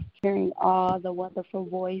 hearing all the wonderful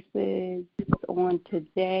voices on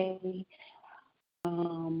today.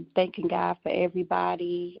 Thanking God for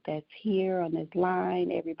everybody that's here on this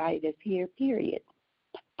line, everybody that's here, period.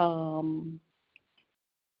 Because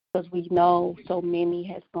we know so many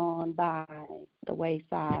has gone by the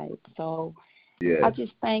wayside. So I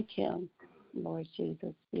just thank him, Lord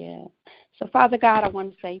Jesus. Yeah. So, Father God, I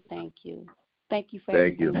want to say thank you. Thank you for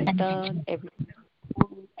everything you've done,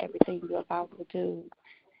 everything you're about to do.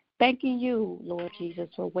 Thanking you, Lord Jesus,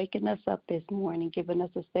 for waking us up this morning, giving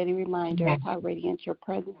us a steady reminder of how radiant your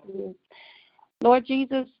presence is. Lord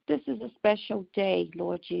Jesus, this is a special day,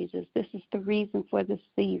 Lord Jesus. This is the reason for this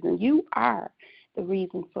season. You are the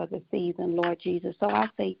reason for the season, Lord Jesus. So I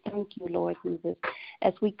say thank you, Lord Jesus,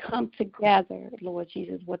 as we come together, Lord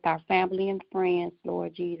Jesus, with our family and friends,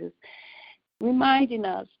 Lord Jesus, reminding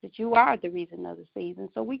us that you are the reason of the season.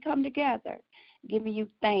 So we come together, giving you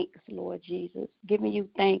thanks, Lord Jesus, giving you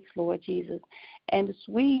thanks, Lord Jesus. And as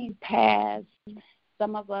we pass,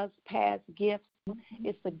 some of us pass gifts,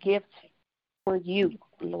 it's a gift for you,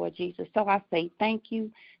 Lord Jesus. So I say thank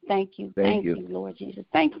you, thank you, thank you, Lord Jesus.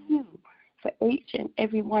 Thank you for each and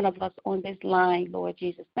every one of us on this line, Lord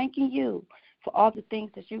Jesus. Thanking you for all the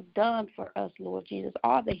things that you've done for us, Lord Jesus,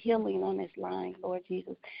 all the healing on this line, Lord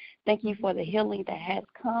Jesus. Thank you for the healing that has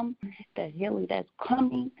come, the healing that's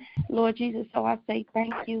coming, Lord Jesus. So I say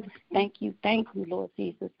thank you, Lord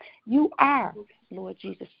Jesus. You are, Lord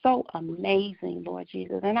Jesus, so amazing, Lord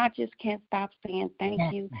Jesus. And I just can't stop saying thank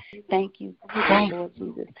you, Lord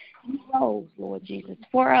Jesus. You know, Lord Jesus,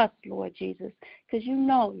 for us, Lord Jesus, because you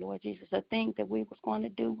know, Lord Jesus, the thing that we was going to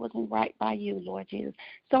do wasn't right by you, Lord Jesus.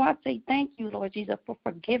 So I say thank you, Lord Jesus, for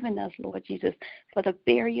forgiving us, Lord Jesus, for the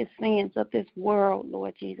various sins of this world,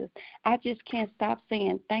 Lord Jesus. I just can't stop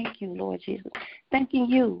saying thank you, Lord Jesus. Thanking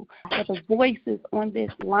you for the voices on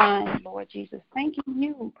this line, Lord Jesus. Thanking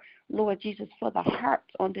you, Lord Jesus, for the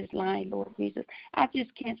hearts on this line, Lord Jesus. I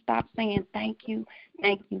just can't stop saying thank you,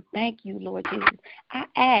 Lord Jesus. I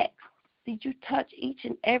ask, did you touch each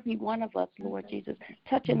and every one of us, Lord Jesus,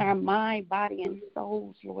 touching our mind, body, and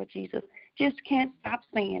souls, Lord Jesus. Just can't stop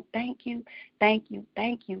saying thank you,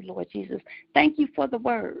 Lord Jesus. Thank you for the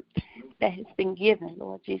word that has been given,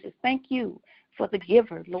 Lord Jesus. Thank you for the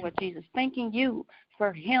giver, Lord Jesus. Thanking you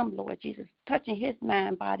for him, Lord Jesus, touching his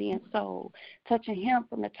mind, body, and soul, touching him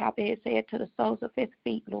from the top of his head to the soles of his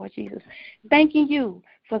feet, Lord Jesus. Thanking you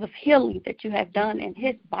for the healing that you have done in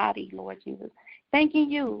his body, Lord Jesus. Thanking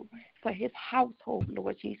you for his household,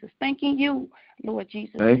 Lord Jesus. Thanking you, Lord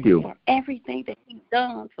Jesus, for everything that he's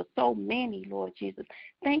done for so many, Lord Jesus.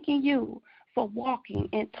 Thanking you for walking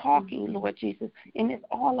and talking, Lord Jesus. And it's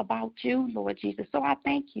all about you, Lord Jesus. So I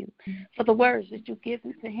thank you for the words that you've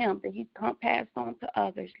given to him that he passed on to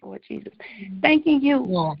others, Lord Jesus. Thanking you,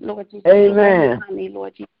 Lord Jesus. Amen. For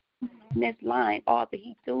Lord Jesus. in this line, all that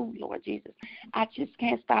he do, Lord Jesus. I just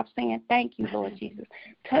can't stop saying thank you, Lord Jesus.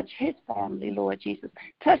 Touch his family, Lord Jesus.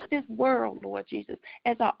 Touch this world, Lord Jesus.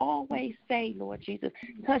 As I always say, Lord Jesus,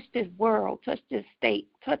 touch this world, touch this state,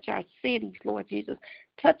 touch our cities, Lord Jesus.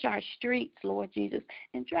 Touch our streets, Lord Jesus,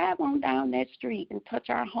 and drive on down that street and touch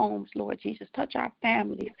our homes, Lord Jesus. Touch our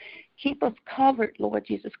families. Keep us covered, Lord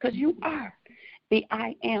Jesus, because you are the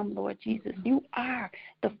I am, Lord Jesus. You are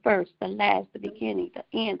the first, the last, the beginning, the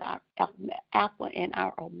end, our Alpha and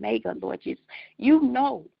our Omega, Lord Jesus. You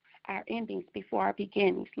know our endings before our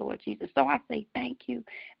beginnings, Lord Jesus. So I say thank you,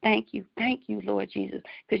 Lord Jesus,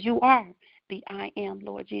 because you are the I am,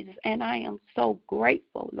 Lord Jesus. And I am so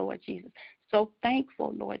grateful, Lord Jesus. So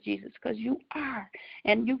thankful, Lord Jesus, because you are.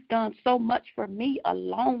 And you've done so much for me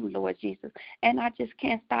alone, Lord Jesus. And I just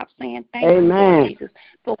can't stop saying thank you, Lord Jesus,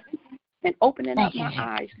 for opening up my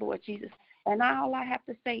eyes, Lord Jesus. And all I have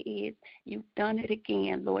to say is, you've done it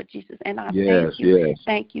again, Lord Jesus. And I thank you.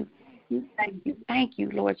 Thank you. Thank you,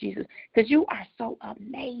 Lord Jesus, because you are so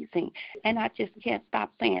amazing. And I just can't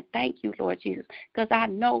stop saying thank you, Lord Jesus, because I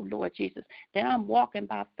know, Lord Jesus, that I'm walking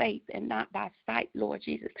by faith and not by sight, Lord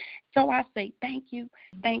Jesus. So I say thank you,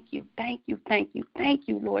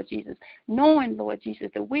 Lord Jesus, knowing, Lord Jesus,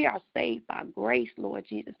 that we are saved by grace, Lord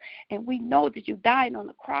Jesus, and we know that you died on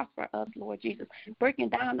the cross for us, Lord Jesus, breaking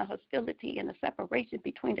down the hostility and the separation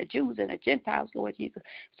between the Jews and the Gentiles, Lord Jesus.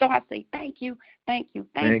 So I say thank you,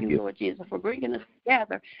 Lord Jesus, for bringing us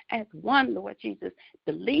together as one, Lord Jesus,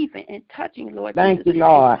 believing and touching, Lord Jesus, thank you,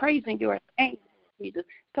 Lord, and praising your name, Jesus.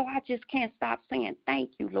 So I just can't stop saying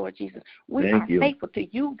thank you, Lord Jesus. We are faithful to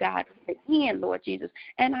you, God, again, Lord Jesus.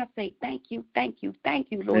 And I say thank you, Lord Jesus. Thank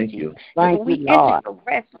you, Lord. The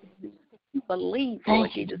rest of you believe, Lord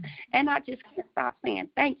Jesus. And I just can't stop saying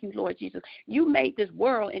thank you, Lord Jesus. You made this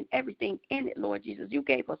world and everything in it, Lord Jesus. You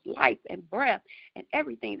gave us life and breath and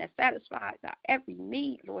everything that satisfies our every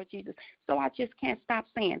need, Lord Jesus. So I just can't stop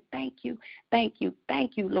saying thank you,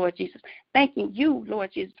 Lord Jesus. Thanking you,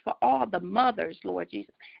 Lord Jesus, for all the mothers, Lord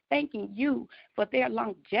Jesus. Thanking you for their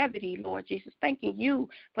longevity, Lord Jesus. Thanking you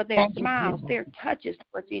for their smiles, their touches,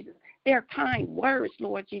 Lord Jesus. Their kind words,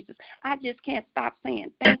 Lord Jesus. I just can't stop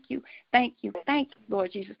saying thank you,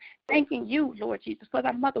 Lord Jesus. Thanking you, Lord Jesus, for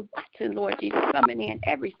the Mother Watson, Lord Jesus, coming in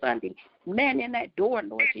every Sunday, man in that door,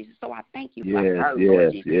 Lord Jesus. So I thank you for her,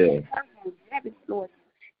 Lord Jesus. Lord.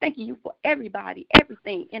 Thanking you for everybody,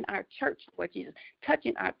 everything in our church, Lord Jesus,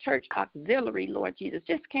 touching our church auxiliary, Lord Jesus.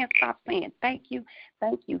 Just can't stop saying thank you,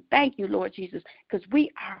 Lord Jesus, because we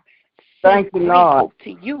are so grateful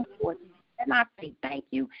to you, Lord Jesus. And I say thank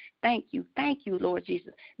you, Lord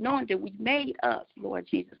Jesus, knowing that we made us, Lord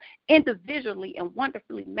Jesus, individually and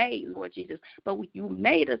wonderfully made, Lord Jesus, but you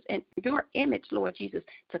made us in your image, Lord Jesus,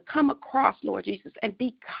 to come across, Lord Jesus, and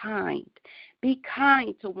be kind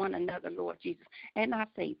to one another, Lord Jesus. And I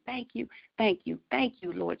say thank you,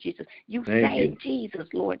 Lord Jesus. You saved Jesus,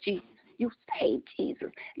 Lord Jesus. You saved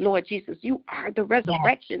Jesus, Lord Jesus. You are the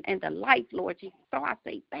resurrection and the life, Lord Jesus. So I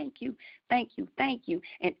say thank you.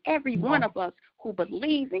 And every one of us who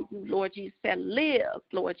believe in you, Lord Jesus, shall live,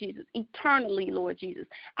 Lord Jesus, eternally, Lord Jesus.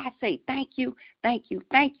 I say thank you, Lord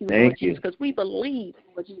Jesus, because we believe,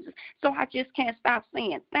 Lord Jesus. So I just can't stop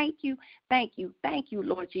saying thank you,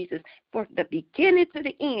 Lord Jesus, for the beginning to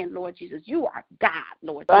the end, Lord Jesus. You are God,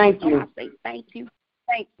 Lord Jesus. Thank you.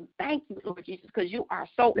 So I say thank you, Lord Jesus, because you are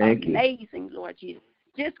so amazing, Lord Jesus.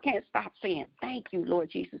 Just can't stop saying thank you, Lord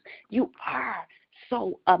Jesus. You are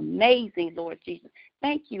so amazing, Lord Jesus.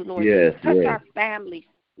 Thank you, Lord Jesus. Touch our families,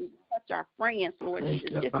 touch our friends, Lord Jesus.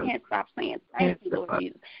 Just can't stop saying thank you, Lord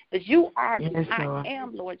Jesus, because you are the I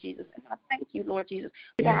am, Lord Jesus. And I thank you, Lord Jesus,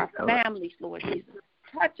 for our families, Lord Jesus.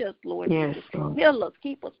 Touch us, Lord Jesus. Heal us,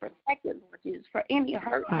 keep us protected, Lord Jesus, for any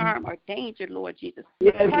hurt, harm, or danger, Lord Jesus.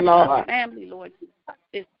 Touch our family, Lord Jesus. Touch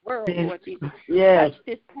this world, Lord Jesus. Touch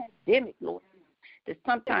this pandemic, Lord Jesus, that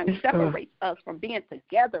sometimes separates us from being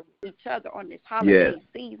together with each other on this holiday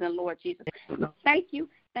season, Lord Jesus. Thank you,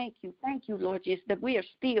 Lord Jesus, that we are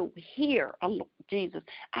still here, Lord Jesus.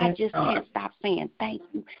 I just can't stop saying thank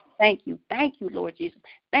you, Lord Jesus.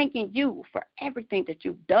 Thanking you for everything that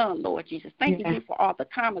you've done, Lord Jesus. Thanking you for all the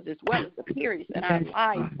commas as well as the periods in our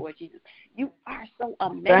lives, Lord Jesus. You are so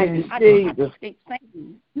amazing. Thank you. Thank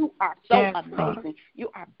you. You are so amazing.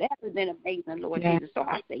 You are better than amazing, Lord Jesus. So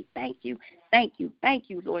I say thank you,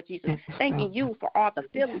 Lord Jesus. Thanking you for all the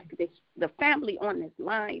feelings, the family on this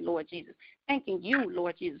line, Lord Jesus. Thanking you,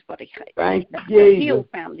 Lord Jesus, for the Hill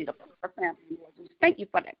family, the Porter family, Lord Jesus. Thank you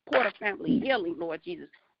for that Porter family healing, Lord Jesus.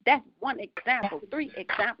 That's one example, 3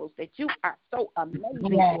 examples that you are so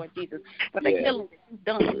amazing, Lord Jesus, for the healing that you've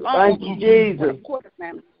done along with the Porter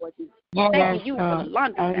family, Lord Jesus. Thanking you for the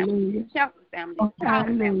London family, the Shelton family, the Powell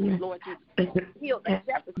family, Lord Jesus. Heal the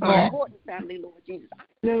Jefferson, the Gordon family, Lord Jesus.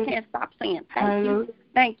 I can't stop saying thank you,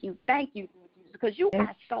 thank you, thank you, Lord Jesus, because you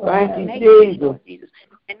are so amazing, Lord Jesus.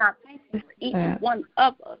 And I thank you for each one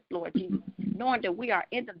of us, Lord Jesus, knowing that we are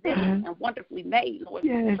individual and wonderfully made, Lord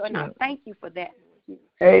Jesus. And I thank you for that, Lord Jesus.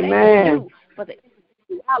 Amen. Thank you for the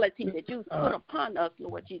reality that you put upon us,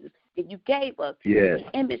 Lord Jesus, that you gave us,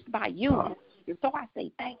 imaged by you, Lord Jesus. So I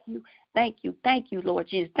say thank you, thank you, thank you, Lord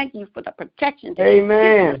Jesus. Thank you for the protection that you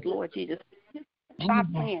give us, Lord Jesus. Stop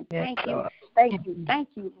saying thank you, thank you, thank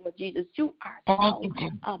you, Lord Jesus. You are so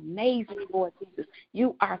amazing, Lord Jesus.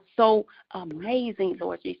 You are so amazing,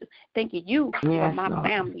 Lord Jesus. Thank you for my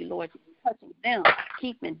family, Lord Jesus, touching them,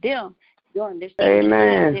 keeping them during this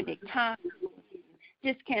pandemic time, Lord Jesus.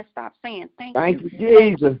 Just can't stop saying thank you. Thank you,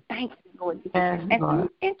 Jesus. Thank you, Lord Jesus. As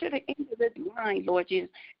we enter into this line, Lord Jesus,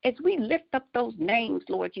 as we lift up those names,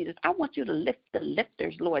 Lord Jesus, I want you to lift the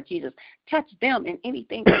lifters, Lord Jesus. Touch them in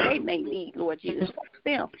anything that they may need, Lord Jesus. Touch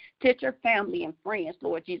them. Touch your family and friends,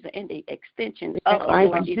 Lord Jesus, and the extensions of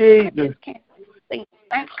Lord Jesus. I just can't say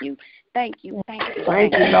thank you, thank you, thank you.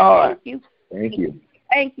 Thank you, Lord. Thank you. Thank you.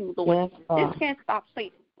 Thank you, Lord. Just can't stop saying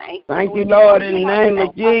thank you. Thank you, Lord, in the name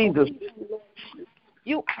of Jesus.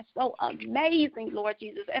 You are so amazing, Lord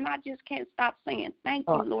Jesus, and I just can't stop saying thank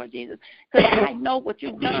you, Lord Jesus, because I know what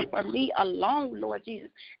you've done for me alone, Lord Jesus.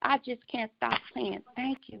 I just can't stop saying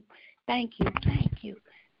thank you, thank you, thank you,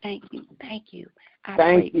 thank you, thank you. I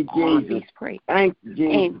thank pray you, all Jesus. these prayers thank you,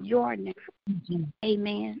 Jesus. In your name.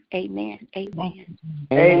 Amen, amen, amen.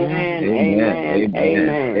 Amen, amen,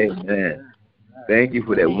 amen. Amen. Thank you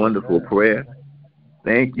for that wonderful prayer.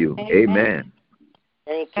 Thank you. Amen.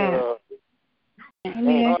 Thank you, Lord.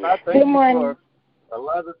 Amen. I thank you for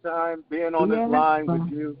another time being on this line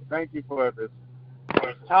with you. Thank you for this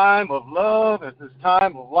time of love and this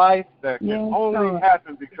time of life that can only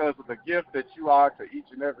happen because of the gift that you are to each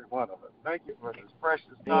and every one of us. Thank you for this precious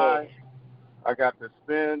time I got to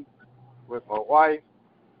spend with my wife,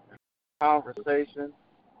 conversation.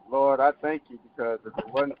 Lord, I thank you because if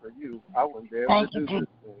it wasn't for you, I wouldn't be able to do this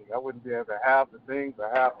thing. I wouldn't be able to have the things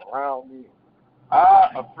I have around me. I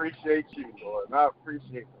appreciate you, Lord, and I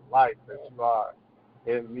appreciate the life that you are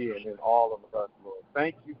in me and in all of us, Lord.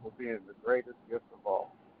 Thank you for being the greatest gift of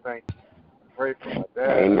all. Thank you. Pray for my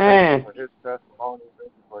dad. Amen. Thank you for his testimony.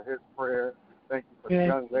 Thank you for his prayer. Thank you for the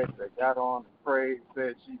young lady that got on and prayed,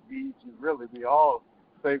 said she needs you. Really, we all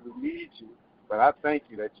say we need you. But I thank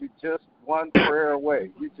you that you just one prayer away.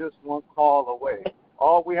 You just one call away.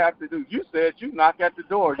 All we have to do, you said you knock at the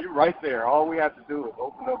door. You're right there. All we have to do is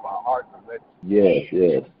open up our hearts and let you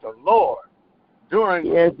Yes. the Lord,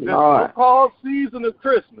 during this so-called season of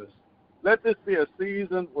Christmas, let this be a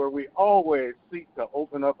season where we always seek to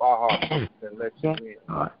open up our hearts and let you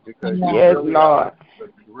in. Because you really are the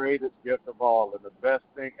greatest gift of all and the best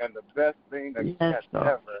thing that has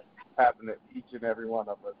ever happened to each and every one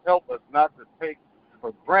of us. Help us not to take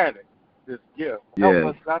for granted this gift.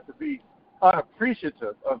 Help us not to be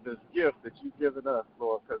unappreciative of this gift that you've given us,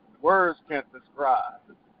 Lord, because words can't describe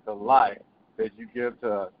the life that you give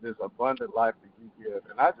to us, this abundant life that you give.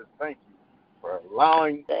 And I just thank you for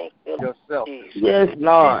allowing yourself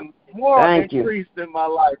Lord. more increased in my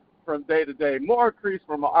life from day to day, more increased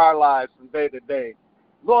from our lives from day to day.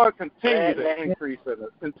 Lord, continue to increase in us.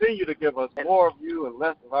 Continue to give us more of you and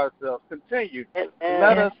less of ourselves. Continue to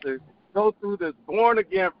let us go through this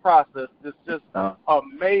born-again process. It's just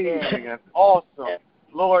amazing and awesome.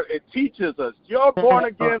 Lord, it teaches us your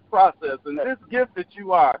born-again process, and this gift that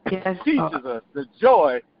you are teaches us the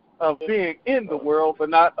joy of being in the world but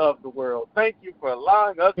not of the world. Thank you for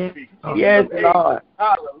allowing us to be Lord.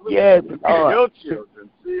 Hallelujah. Your children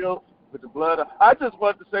sealed with the blood of... I just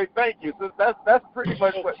wanted to say thank you. So that's pretty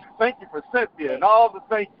much what... Thank you for Cynthia and all the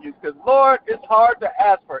thank yous, because, Lord, it's hard to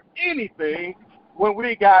ask for anything when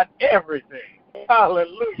we got everything.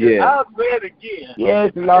 Hallelujah. I'll say it again.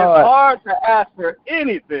 Yes, Lord. It's hard to ask for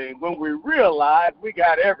anything when we realize we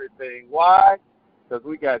got everything. Why? Because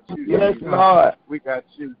we got you. Yes, Jesus. Lord. We got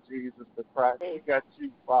you, Jesus the Christ. We got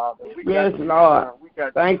you, Father. We Yes, got you, Lord. Son. We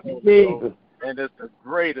got Thank you, you, Jesus. And it's the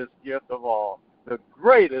greatest gift of all. The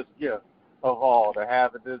greatest gift of all to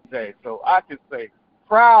have in this day. So I can say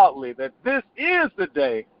proudly that this is the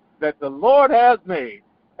day that the Lord has made.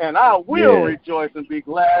 And I will rejoice and be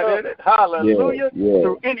glad in it. Hallelujah.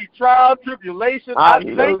 Through any trial, tribulation, I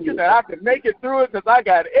thank you that I can make it through it because I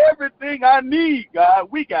got everything I need, God.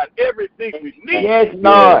 We got everything we need. Yes,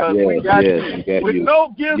 Lord. We got you. With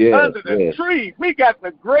no gifts under the tree, we got the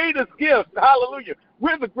greatest gift. Hallelujah.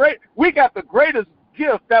 We got the greatest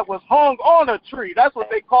gift that was hung on a tree. That's what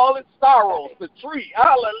they call it, Saros, the tree.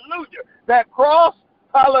 Hallelujah. That cross,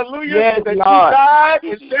 hallelujah, yes, that Lord. you died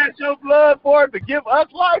and shed your blood for to give us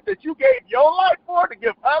life, that you gave your life for to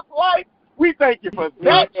give us life. We thank you for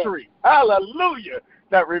that tree. Hallelujah.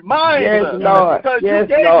 That reminds us that because you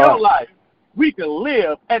gave your life, we can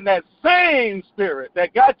live. And that same spirit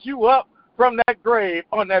that got you up from that grave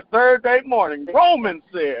on that third day morning, Romans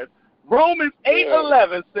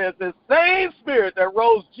 8:11 says the same spirit that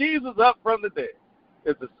rose Jesus up from the dead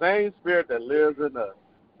is the same spirit that lives in us.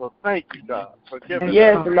 So thank you, God, for giving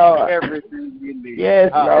us everything we need.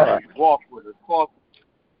 Yes, Lord. Walk with us.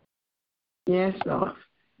 Yes, Lord.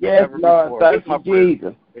 Yes, Lord. Thank you,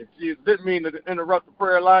 Jesus. Jesus. Didn't mean to interrupt the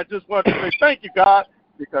prayer line. Just wanted to say thank you, God,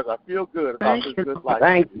 because I feel good about this good life.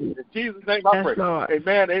 Thank you. In Jesus' name I pray. Lord.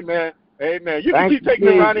 Amen, amen, amen. You can keep taking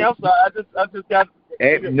it, Ronnie. I'm sorry. I just got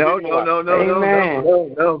No.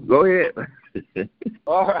 Go ahead.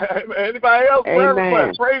 All right. Anybody else? Prayer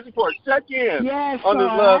request, praise report, check in on this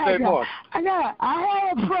Love Day morning. I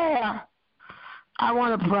have a prayer. I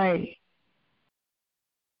want to pray.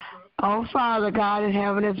 Oh, Father God in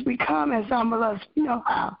heaven, as we come as some of us, you know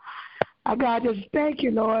how. I got to thank you,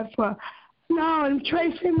 Lord, for allowing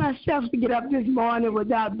Tracy myself to get up this morning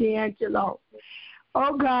without D'Angelo.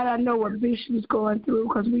 Oh, God, I know what Bishop's going through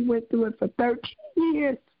because we went through it for 13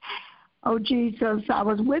 years. Oh, Jesus, I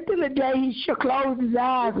was with him the day he closed his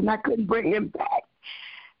eyes and I couldn't bring him back.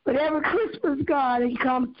 But every Christmas, God, he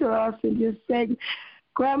comes to us and just says,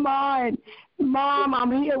 Grandma and Mom,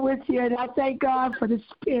 I'm here with you, and I thank God for the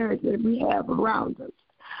spirit that we have around us.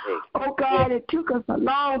 Oh, God, it took us a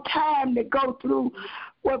long time to go through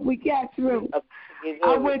what we got through.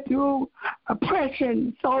 I went through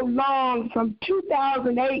oppression so long from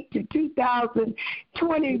 2008 to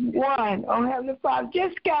 2021. Oh, Heavenly Father,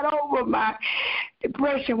 just got over my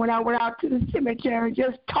depression when I went out to the cemetery and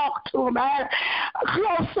just talked to him. I had a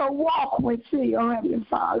closer walk with you, oh, Heavenly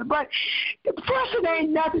Father. But depression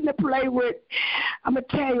ain't nothing to play with. I'm going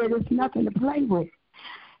to tell you, there's nothing to play with.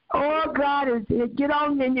 Oh, God, it get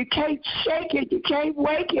on and you can't shake it. You can't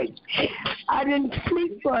wake it. I didn't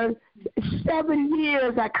sleep for 7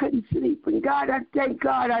 years. I couldn't sleep. And, God, I thank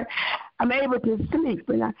God I'm able to sleep.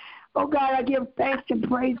 And oh, God, I give thanks and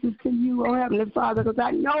praises to you, oh, Heavenly Father, because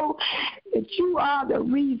I know that you are the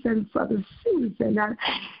reason for the season.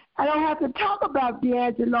 I don't have to talk about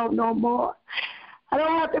D'Angelo no more. I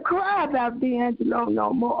don't have to cry about D'Angelo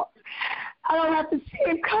no more. I don't have to see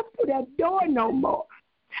him come through that door no more.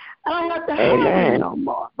 I don't have to have him no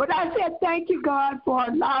more. But I said thank you, God, for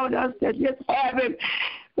allowing us to just have him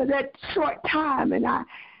for that short time. And I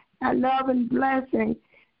love and blessing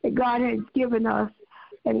that God has given us.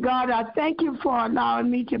 And, God, I thank you for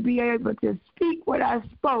allowing me to be able to speak what I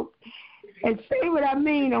spoke and say what I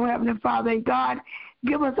mean, oh, Heavenly Father. And, God,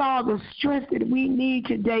 give us all the strength that we need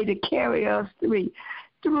today to carry us through.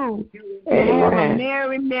 And have a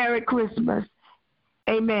Merry, Merry Christmas.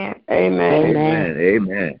 Amen. Amen. Amen.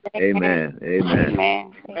 Amen. Amen.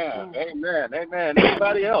 Amen. Amen.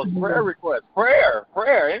 Anybody else? Prayer request. Prayer.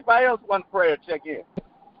 Anybody else want prayer? Check in.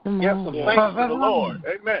 Give some thanks to the Lord.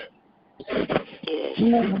 Amen.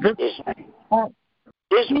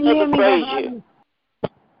 This Mother Frazier.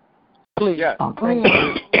 Please. Yeah.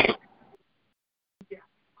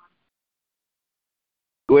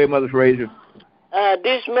 Go ahead, Mother Frazier.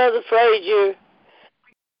 This Mother Frazier,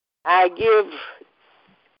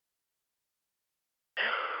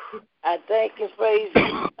 I thank and praise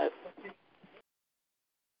you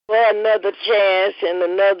for another chance and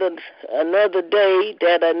another day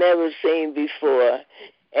that I never seen before.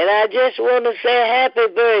 And I just want to say happy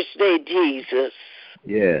birthday, Jesus.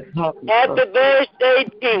 Yes. Happy birthday,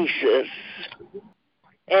 Jesus.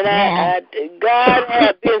 And God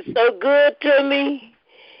has been so good to me.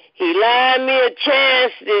 He allowed me a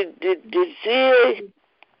chance to see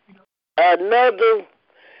another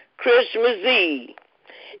Christmas Eve.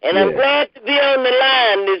 And I'm glad to be on the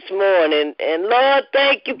line this morning. And, Lord,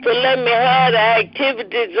 thank you for letting me have the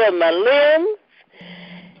activities of my limbs.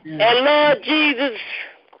 And, Lord Jesus,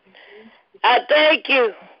 I thank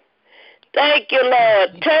you. Thank you,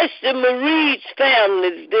 Lord. Touch the Marie's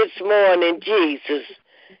families this morning, Jesus.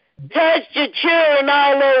 Touch the children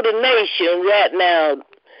all over the nation right now.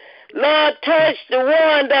 Lord, touch the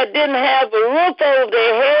one that didn't have a roof over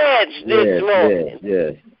their heads this morning.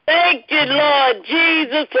 Yes. Thank you, Lord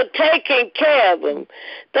Jesus, for taking care of them.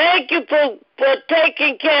 Thank you for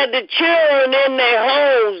taking care of the children in their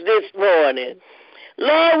homes this morning.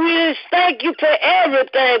 Lord, we just thank you for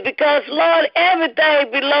everything because, Lord, everything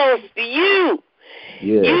belongs to you.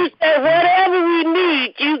 Yes. You said whatever we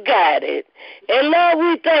need, you got it. And Lord,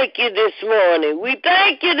 we thank you this morning. We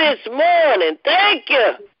thank you this morning. Thank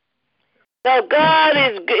you. So God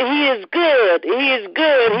is He is good. He is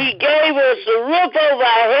good. He gave us a roof over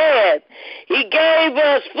our head. He gave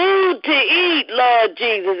us food to eat, Lord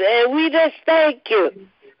Jesus. And we just thank you.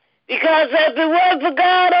 Because if it weren't for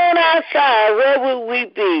God on our side, where would we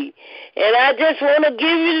be? And I just want to give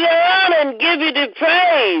you the honor and give you the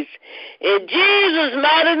praise. In Jesus'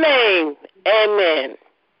 mighty name, amen.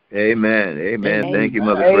 Amen. Amen. Thank you,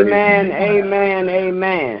 Mother. Amen. Amen.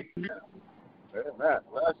 Amen. Amen.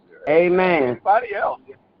 Bless you. Amen. Anybody else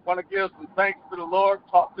want to give some thanks to the Lord,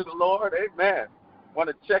 talk to the Lord? Amen. Want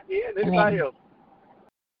to check in? Anybody else?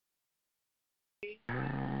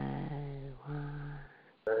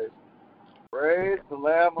 Praise the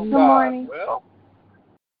Lamb of God. Good morning. Well,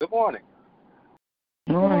 good morning.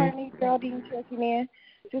 Good morning, Geraldine checking in.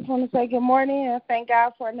 Just want to say good morning and thank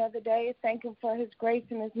God for another day. Thank Him for His grace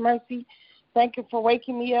and His mercy. Thank Him for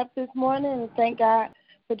waking me up this morning, and thank God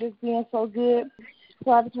for just being so good.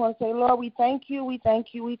 So I just want to say, Lord, we thank you, we thank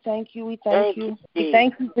you, we thank you, we thank you. We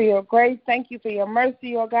thank you for your grace. Thank you for your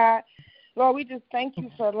mercy, oh God. Lord, we just thank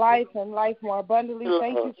you for life and life more abundantly.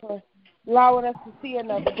 Thank you for allowing us to see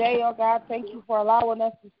another day, oh God. Thank you for allowing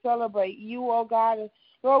us to celebrate you, oh God. And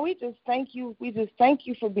Lord, we just thank you. We just thank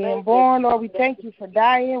you for being born, Lord. We thank you for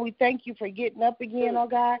dying. We thank you for getting up again, oh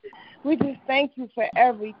God. We just thank you for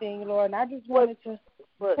everything, Lord. And I just wanted to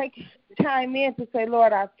take time in to say,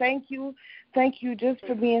 Lord, I thank you. Thank you just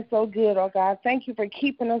for being so good, oh God. Thank you for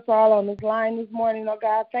keeping us all on this line this morning, oh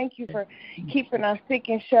God. Thank you for keeping our sick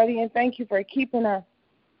and shut in. Thank you for keeping our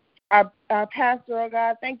pastor, oh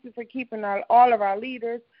God. Thank you for keeping all of our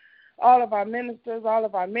leaders, all of our ministers, all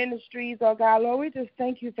of our ministries, oh God. Lord, we just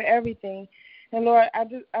thank you for everything. And Lord,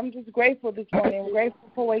 I'm just grateful this morning. I'm grateful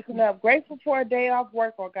for waking up. Grateful for a day off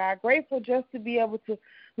work, oh God. Grateful just to be able to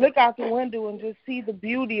look out the window and just see the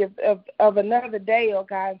beauty of another day, oh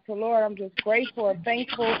God. So, Lord, I'm just grateful and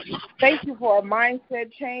thankful. Thank you for a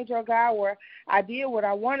mindset change, oh God, where I did what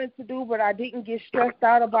I wanted to do, but I didn't get stressed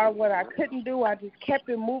out about what I couldn't do. I just kept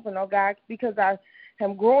it moving, oh God, because I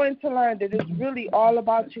am growing to learn that it's really all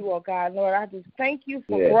about you, oh God. Lord, I just thank you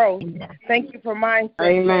for growth. Thank you for mindset.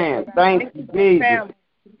 Amen. Thank you for Jesus. family.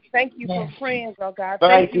 Thank you for friends, oh God.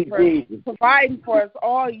 Thank you you, for Jesus. providing for us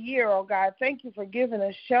all year, oh God. Thank you for giving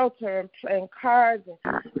us shelter and cars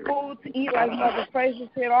and food to eat, like Mother Fraser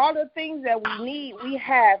said. All the things that we need, we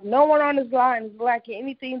have. No one on this line is lacking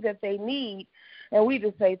anything that they need. And we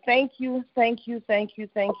just say thank you, thank you, thank you,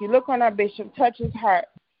 thank you. Look on our bishop, touch his heart.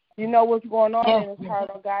 You know what's going on in his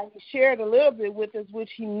heart, oh God. He shared a little bit with us, which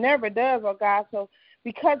he never does, oh God. So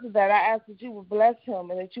because of that, I ask that you would bless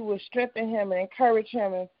him and that you would strengthen him and encourage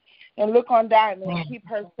him and look on Diamond and keep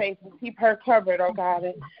her safe and keep her covered, oh God.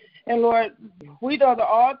 And Lord, we know that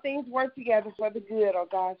all things work together for the good, oh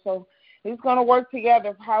God. So it's going to work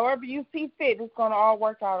together. However you see fit, it's going to all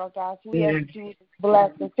work out, oh God. So we ask that you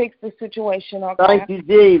bless and fix the situation, oh God. Thank you,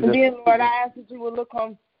 Jesus. And then, Lord, I ask that you would look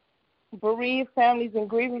on bereaved families and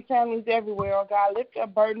grieving families everywhere, oh God. Lift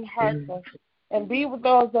up burdened hearts and be with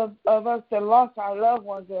those of us that lost our loved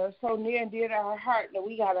ones that are so near and dear to our heart that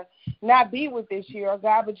we got to not be with this year, oh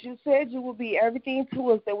God. But you said you would be everything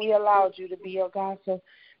to us that we allowed you to be, oh God. So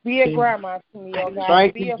be a grandma to me, oh God.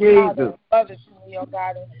 Thank be you, a father, Jesus. mother to me, oh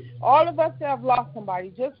God. And all of us that have lost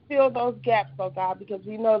somebody, just fill those gaps, oh God, because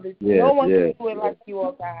we know that no one can do it like you,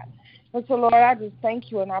 oh God. And so, Lord, I just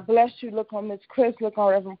thank you and I bless you. Look on Miss Chris, look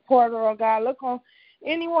on Reverend Porter, oh God. Look on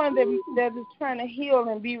anyone that is trying to heal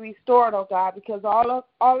and be restored, oh God, because all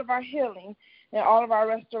of our healing and all of our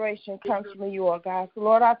restoration comes from you, oh God. So,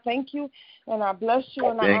 Lord, I thank you and I bless you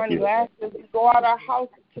and I honor you. I ask that we go out our house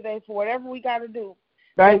today for whatever we got to do.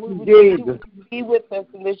 Thank you, Jesus. You would be with us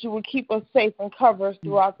and that you would keep us safe and cover us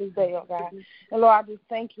throughout this day, oh God. And, Lord, I just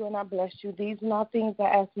thank you and I bless you. These are all things I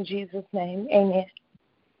ask in Jesus' name. Amen.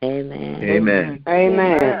 Amen. Amen.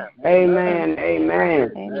 Amen. Amen. Amen.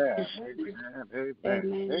 Amen. Amen.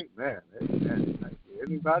 Amen. Amen. Thank you.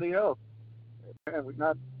 Anybody else? Amen. We're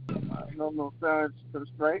not no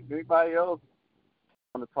constraint. Anybody else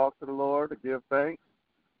want to talk to the Lord to give thanks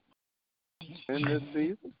in this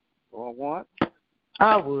season or want?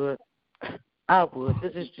 I would.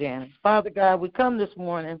 This is Janice. Father God, we come this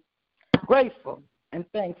morning grateful and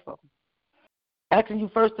thankful, asking you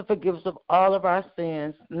first to forgive us of all of our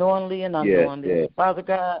sins, knowingly and unknowingly. Yes. Father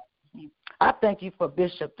God, I thank you for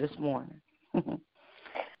Bishop this morning.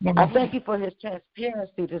 I thank you for his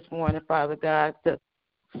transparency this morning, Father God, to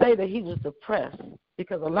say that he was depressed,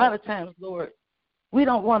 because a lot of times, Lord, we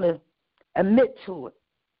don't want to admit to it.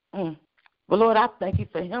 But, Lord, I thank you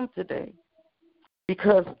for him today,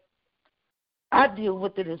 because I deal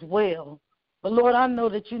with it as well. But, Lord, I know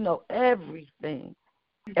that you know everything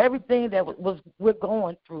that we're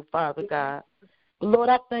going through, Father God. But, Lord,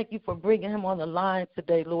 I thank you for bringing him on the line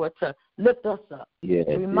today, Lord, to lift us up,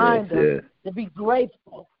 to remind us to be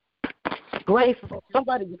grateful. Grateful.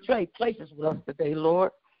 Somebody will trade places with us today,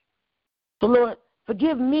 Lord. So, Lord,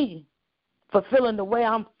 forgive me for feeling the way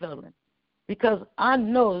I'm feeling, because I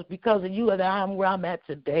know it's because of you that I'm where I'm at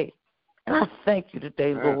today. And I thank you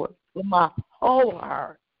today, Lord, with my whole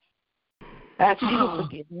heart. I ask you to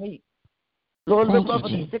forgive me. Lord, look over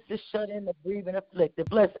the sick, the shut in, the breathing, afflicted.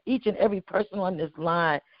 Bless each and every person on this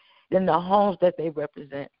line in the homes that they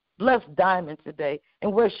represent. Bless Diamond today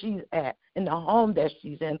and where she's at, in the home that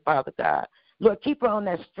she's in, Father God. Lord, keep her on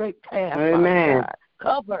that straight path, Father God.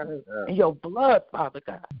 Cover her in your blood, Father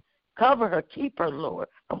God. Cover her, keep her, Lord,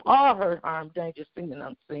 from all her harm, danger, seen and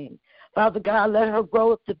unseen. Father God, let her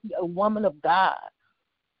grow up to be a woman of God.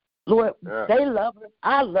 Lord, they love her.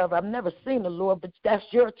 I love her. I've never seen her, Lord, but that's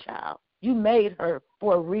your child. You made her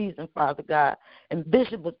for a reason, Father God. And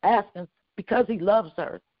Bishop was asking because he loves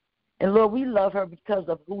her. And, Lord, we love her because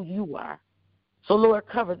of who you are. So, Lord,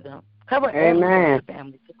 cover them. Cover every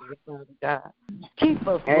family today, Father God. Keep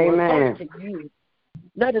us, Lord, close to you.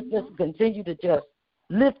 Let us just continue to just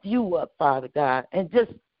lift you up, Father God, and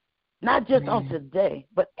just not just on today,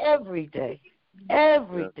 but every day,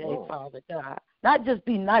 Father God. Not just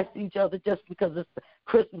be nice to each other just because it's the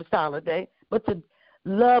Christmas holiday, but to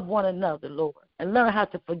love one another, Lord, and learn how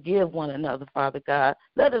to forgive one another, Father God.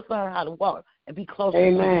 Let us learn how to walk and be closer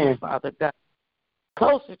to you, Father God.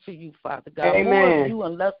 Closer to you, Father God. More of you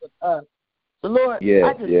and less of us. So, Lord,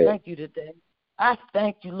 I just thank you today. I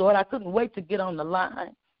thank you, Lord. I couldn't wait to get on the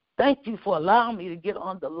line. Thank you for allowing me to get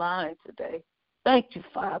on the line today. Thank you,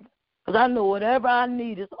 Father, because I know whatever I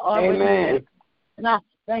need is already there. And I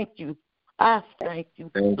thank you. I thank you.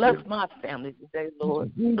 Bless my family today,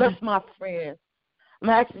 Lord. Bless my friends. I'm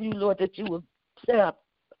asking you, Lord, that you would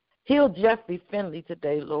heal Jeffrey Finley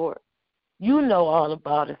today, Lord. You know all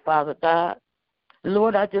about it, Father God.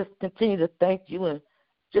 Lord, I just continue to thank you and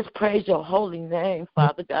just praise your holy name,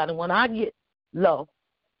 Father God. And when I get low,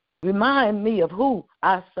 remind me of who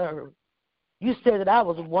I serve. You said that I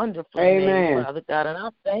was wonderfully made, Father God, and I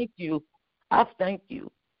thank you. I thank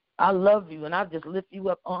you. I love you, and I just lift you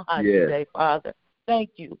up on high today, Father.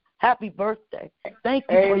 Thank you. Happy birthday. Thank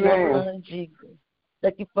you for your son, Jesus.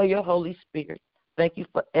 Thank you for your Holy Spirit. Thank you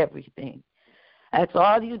for everything. I ask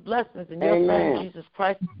all these blessings in your son, Jesus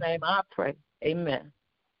Christ's name, I pray. Amen.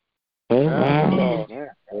 Amen.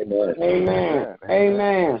 Amen.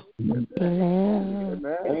 Amen.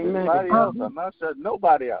 Anybody else? I'm not shutting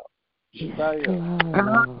nobody out. Anybody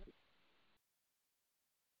else?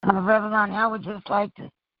 Reverend Lonnie, I would just like to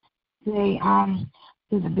say to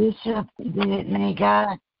the bishop that may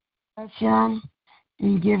God touch him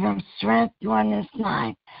and give him strength during this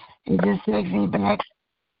time. It just takes me back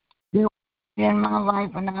in my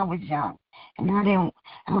life when I was young. And I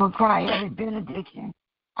would cry every benediction.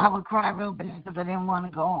 I would cry real bad because I didn't want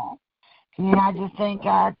to go home. And I just thank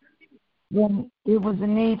God when it was a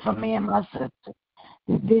need for me and my sister,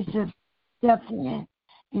 the bishop stepped in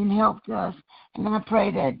and helped us. And I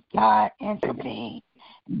pray that God intervene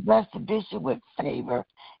and bless the bishop with favor.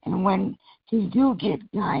 And when he do get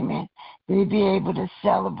Diamond, they be able to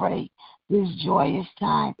celebrate this joyous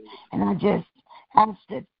time. And I just ask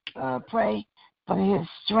to pray for his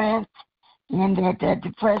strength and that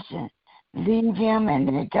depression leave him and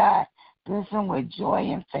that God bless him with joy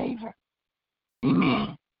and favor.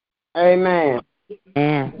 Amen. Amen.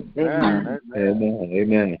 Amen.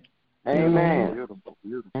 Amen. Amen. Beautiful,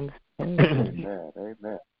 beautiful. Amen.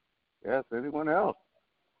 Amen. Yes, anyone else?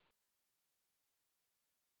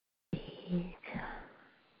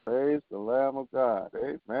 Praise the Lamb of God.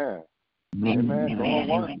 Amen. Amen. Going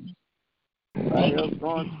once. Somebody else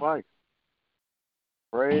going twice.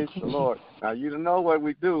 Praise the Lord. Now, you know what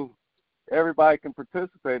we do. Everybody can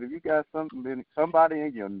participate. If you got somebody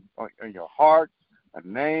in your heart, a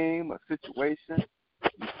name, a situation,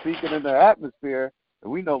 you speak it in the atmosphere,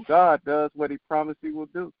 and we know God does what he promised he will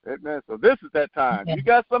do. Amen. So this is that time. You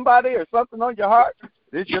got somebody or something on your heart,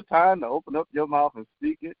 this is your time to open up your mouth and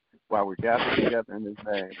speak it while we're gathered together in his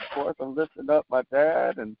name. Of course, I'm lifting up my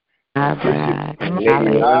dad and Diamond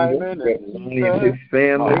and his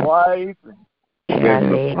family, my wife,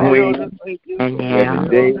 Reverend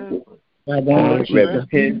David, Reverend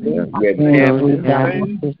Pender, Reverend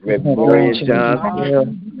Hampton, Reverend Brian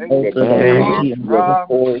Johnson,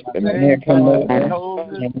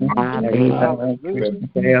 Reverend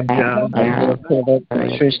Sam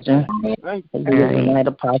Johnson, Tristan,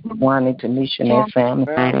 Apostle Wani, Tanisha and their family,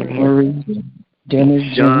 Marie,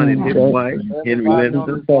 Dennis John and Jr., his wife, Henry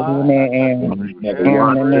Linton,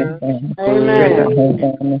 Aaron and his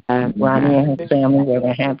family, Ronnie and his family,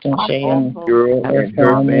 Reverend Hampton, Shay and Girl and her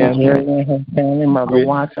family, Jerry and his family, Mother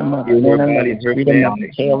Watson, Mother Lennon, Rita, Mother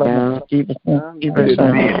Taylor, Mother Stevenson,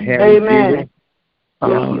 Amen.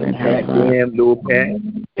 Pat Graham, Lil Pat,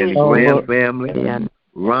 and the Graham family,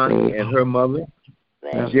 Ronnie and her mother,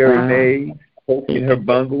 Jerry May, Hope and her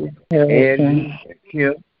bungle, Angie,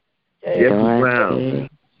 Kim, Jeffrey Brown,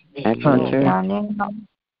 Hunter,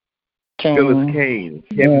 Phyllis Kane,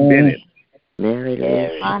 Kevin Bennett,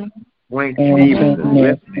 Frank Stevenson,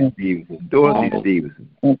 Leslie Stevenson, Dorothy Stevenson,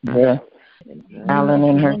 Alan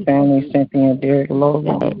and her family, Cynthia and Derek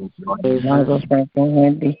Logan, Margot, Franklin,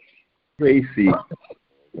 Wendy, Tracy,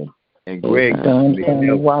 and Greg, Don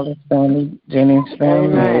family, Wallace family, Jennings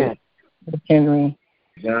family, Henry,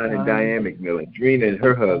 John and Diane McMillan, Drina and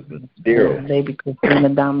her husband, Daryl, baby Christina,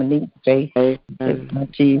 Dominique, Faith,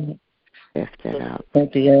 Steve,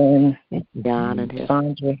 Cynthia and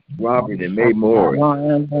Sandra, Robert and May Moore,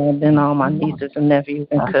 then all my nieces and nephews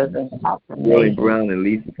and cousins, Willie Brown and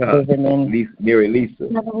Lisa Cox, Mary Lisa,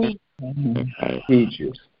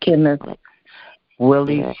 teachers, Kenneth,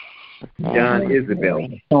 Willie, John Isabel,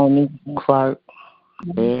 Tony Clark,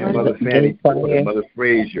 Mother Fanny Porter, Mother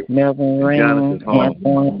Frazier, Melvin Rain, Jonathan Hall,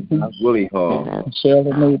 Antoine, Willie Hall,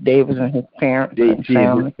 Shirley Lee Davis and his parents, JT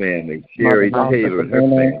and his family, Sherry Taylor and her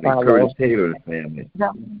family, Curtis Taylor and his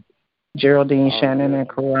family, Geraldine Shannon and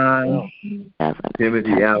Karan,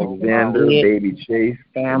 Timothy Alexander, Baby Chase,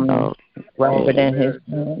 family, Robert and his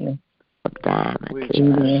family,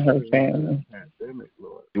 Judy and her family,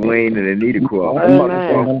 Dwayne and Anita Crawford,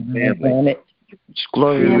 family,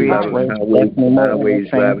 Gloria Reed, highways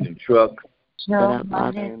driving in trucks,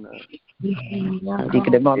 Deacon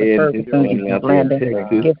and Mother Ferguson,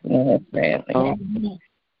 Brandon Gibson and his family,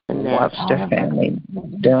 Webster family,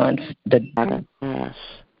 Dunn, the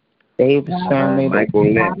Davis family,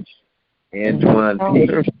 Michael Lynch, Antoine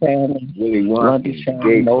Peters, Willie Watkins,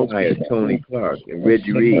 Gay Pryor, Tony Clark, and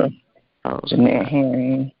Reggie Reed, Jeanette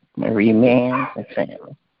Herring, Marie Mann and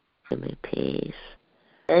family. Peace.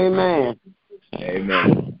 Amen.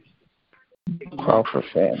 Amen. Crawford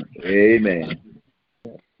family. Amen.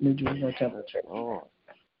 New Jerusalem Temple Church.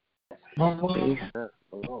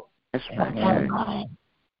 That's my church.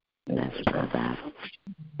 That's my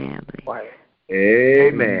family.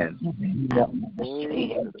 Amen.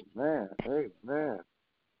 Amen. Amen.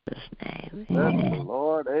 Bless the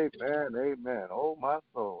Lord. Amen. Amen. Oh, my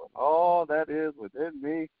soul, and all that is within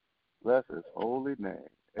me, bless his holy name.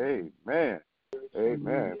 Amen.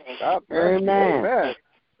 Amen. God bless you. Amen.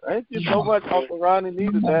 Thank you so much, Uncle Ronnie.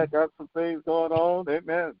 Needed that. Got some things going on.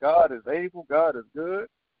 Amen. God is able. God is good.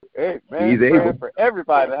 Amen. He's praying able for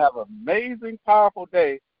everybody to have an amazing, powerful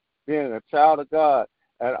day being a child of God.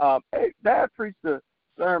 And Dad preached a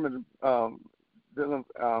sermon from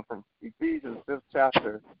Ephesians 5th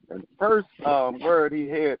chapter, and the first word he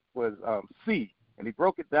had was see, and he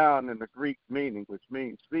broke it down in the Greek meaning, which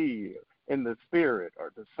means see in the spirit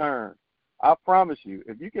or discern. I promise you,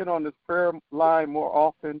 if you get on this prayer line more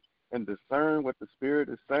often and discern what the Spirit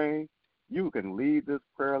is saying, you can lead this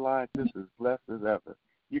prayer line just as blessed as ever.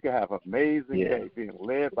 You can have an amazing day being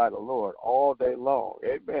led by the Lord all day long.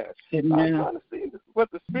 Amen. I'm trying to see what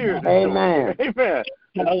the Spirit is doing. Amen.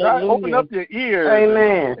 Try, open up your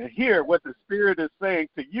ears and hear what the Spirit is saying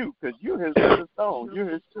to you, because you're his little stone. You're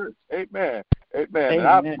his church. Amen. Amen. And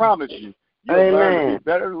I promise you, you'll learn to be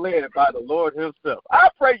better led by the Lord himself. I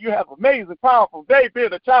pray you have an amazing, powerful day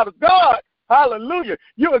being a child of God. Hallelujah.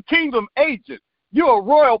 You're a kingdom agent. You're a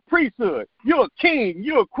royal priesthood. You're a king.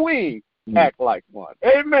 You're a queen. Act like one.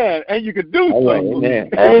 Amen. And you can do so. Amen.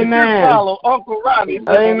 Amen. Follow Uncle Ronnie.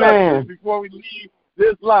 Amen. Before we leave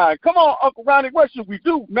this line. Come on, Uncle Ronnie. What should we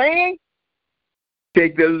do, man?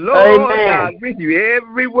 Take the Lord God with you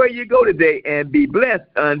everywhere you go today and be blessed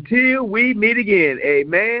until we meet again.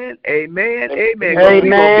 Amen. Amen. Amen.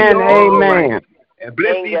 Amen. Amen. And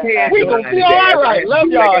bless these hands. We're going to be all right. Love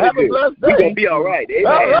y'all. Have a blessed day. We're going to be all right.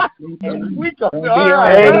 Amen. We're going to be all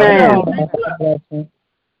right. Amen.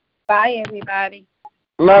 Bye, everybody.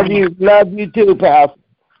 Love you. Love you too, Pastor.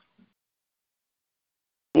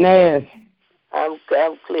 Yes. I'm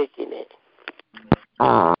clicking it.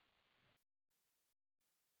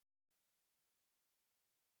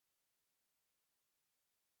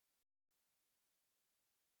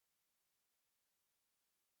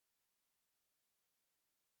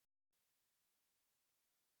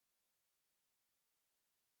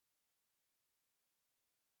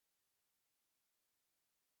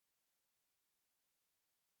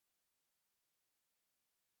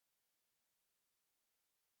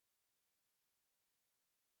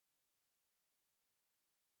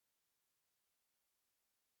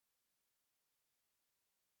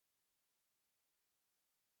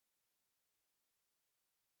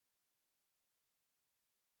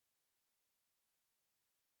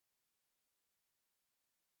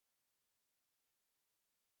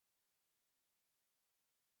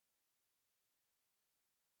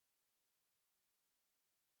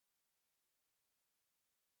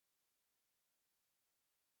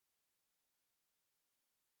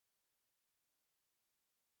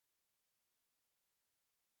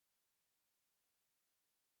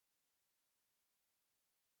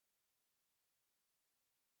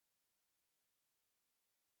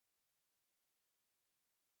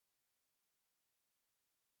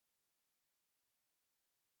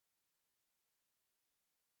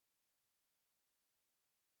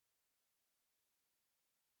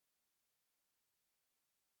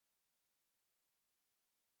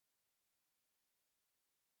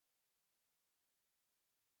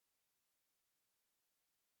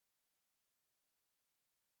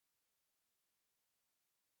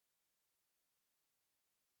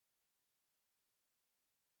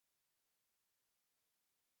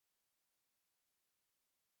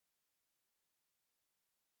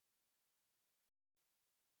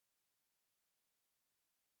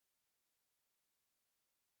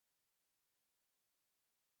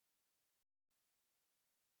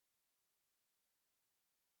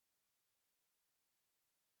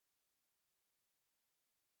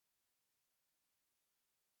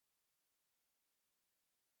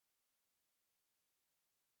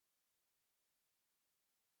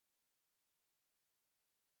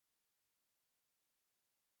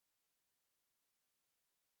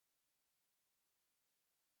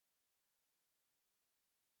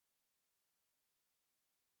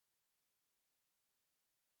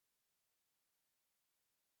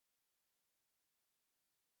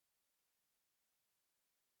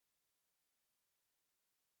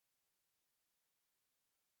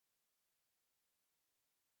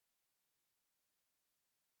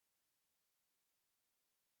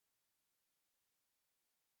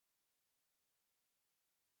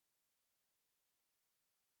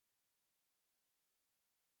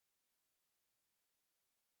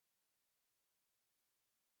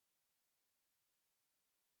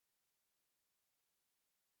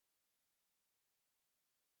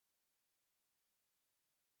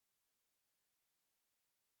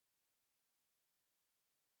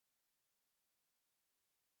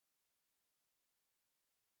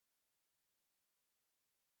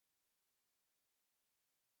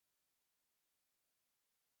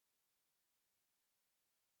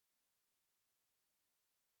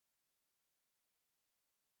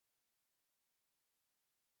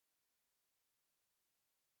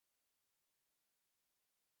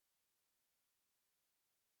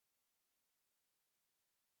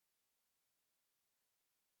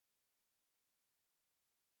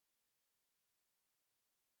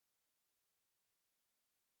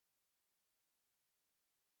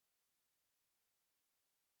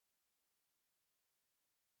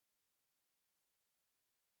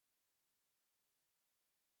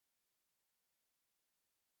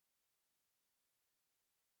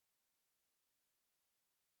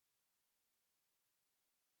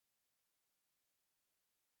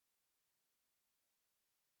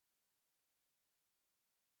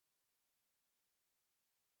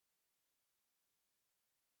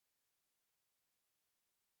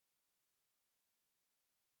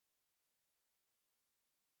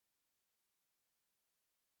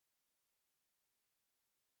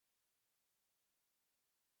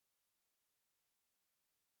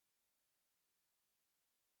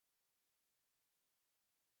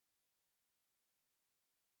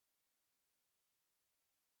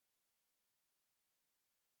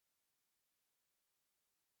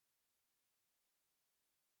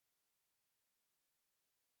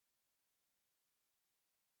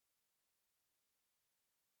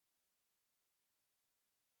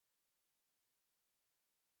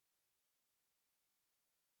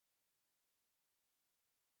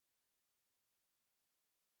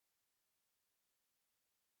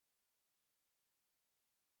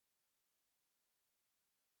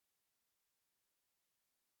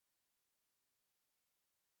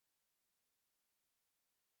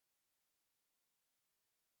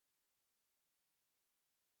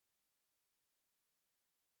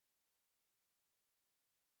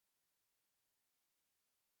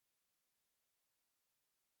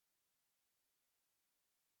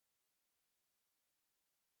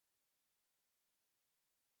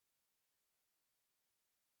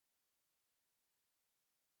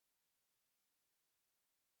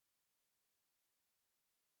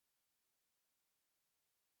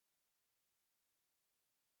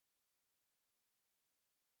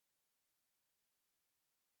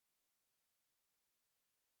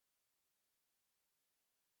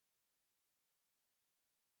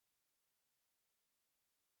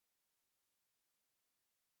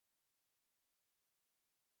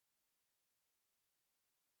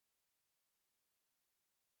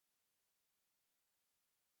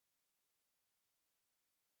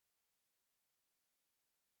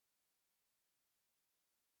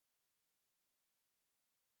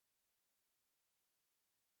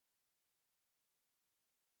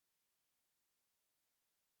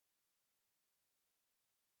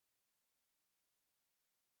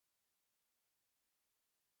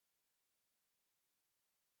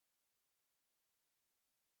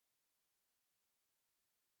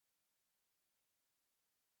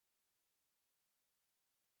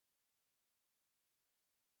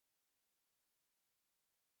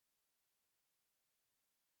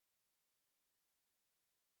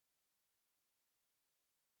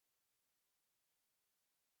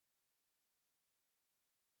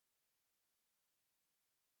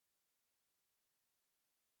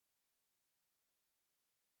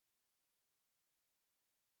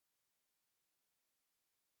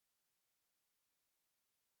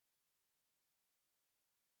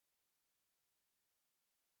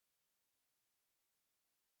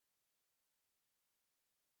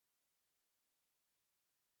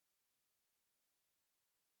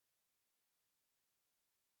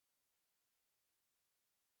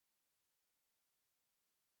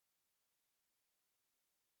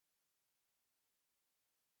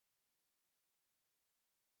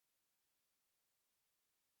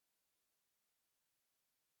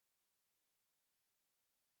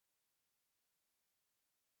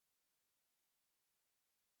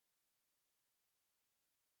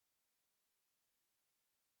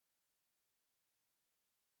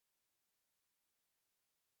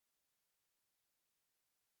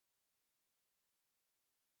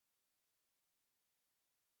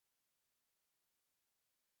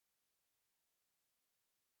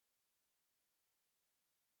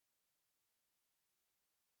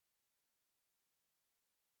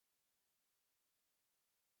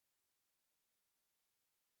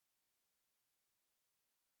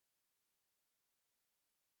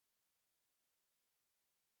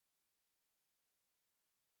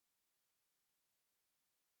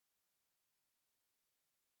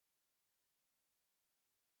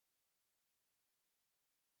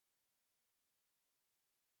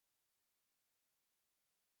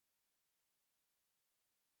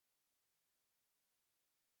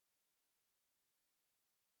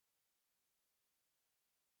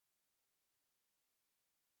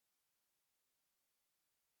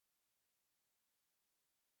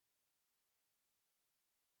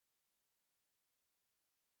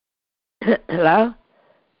 Hello?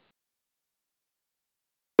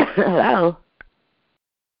 Hello?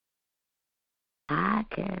 I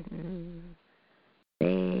can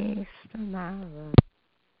face tomorrow.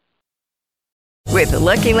 With the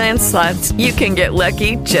Lucky Land Slots, you can get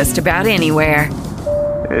lucky just about anywhere.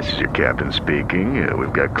 This is your captain speaking.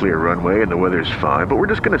 We've got clear runway and the weather's fine, but we're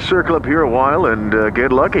just going to circle up here a while and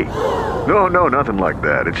get lucky. No, nothing like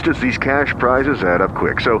that. It's just these cash prizes add up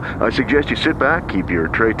quick. So I suggest you sit back, keep your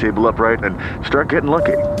tray table upright, and start getting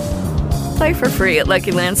lucky. Play for free at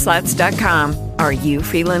LuckyLandSlots.com. Are you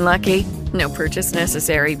feeling lucky? No purchase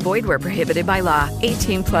necessary. Void where prohibited by law.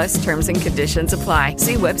 18+ terms and conditions apply.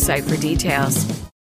 See website for details.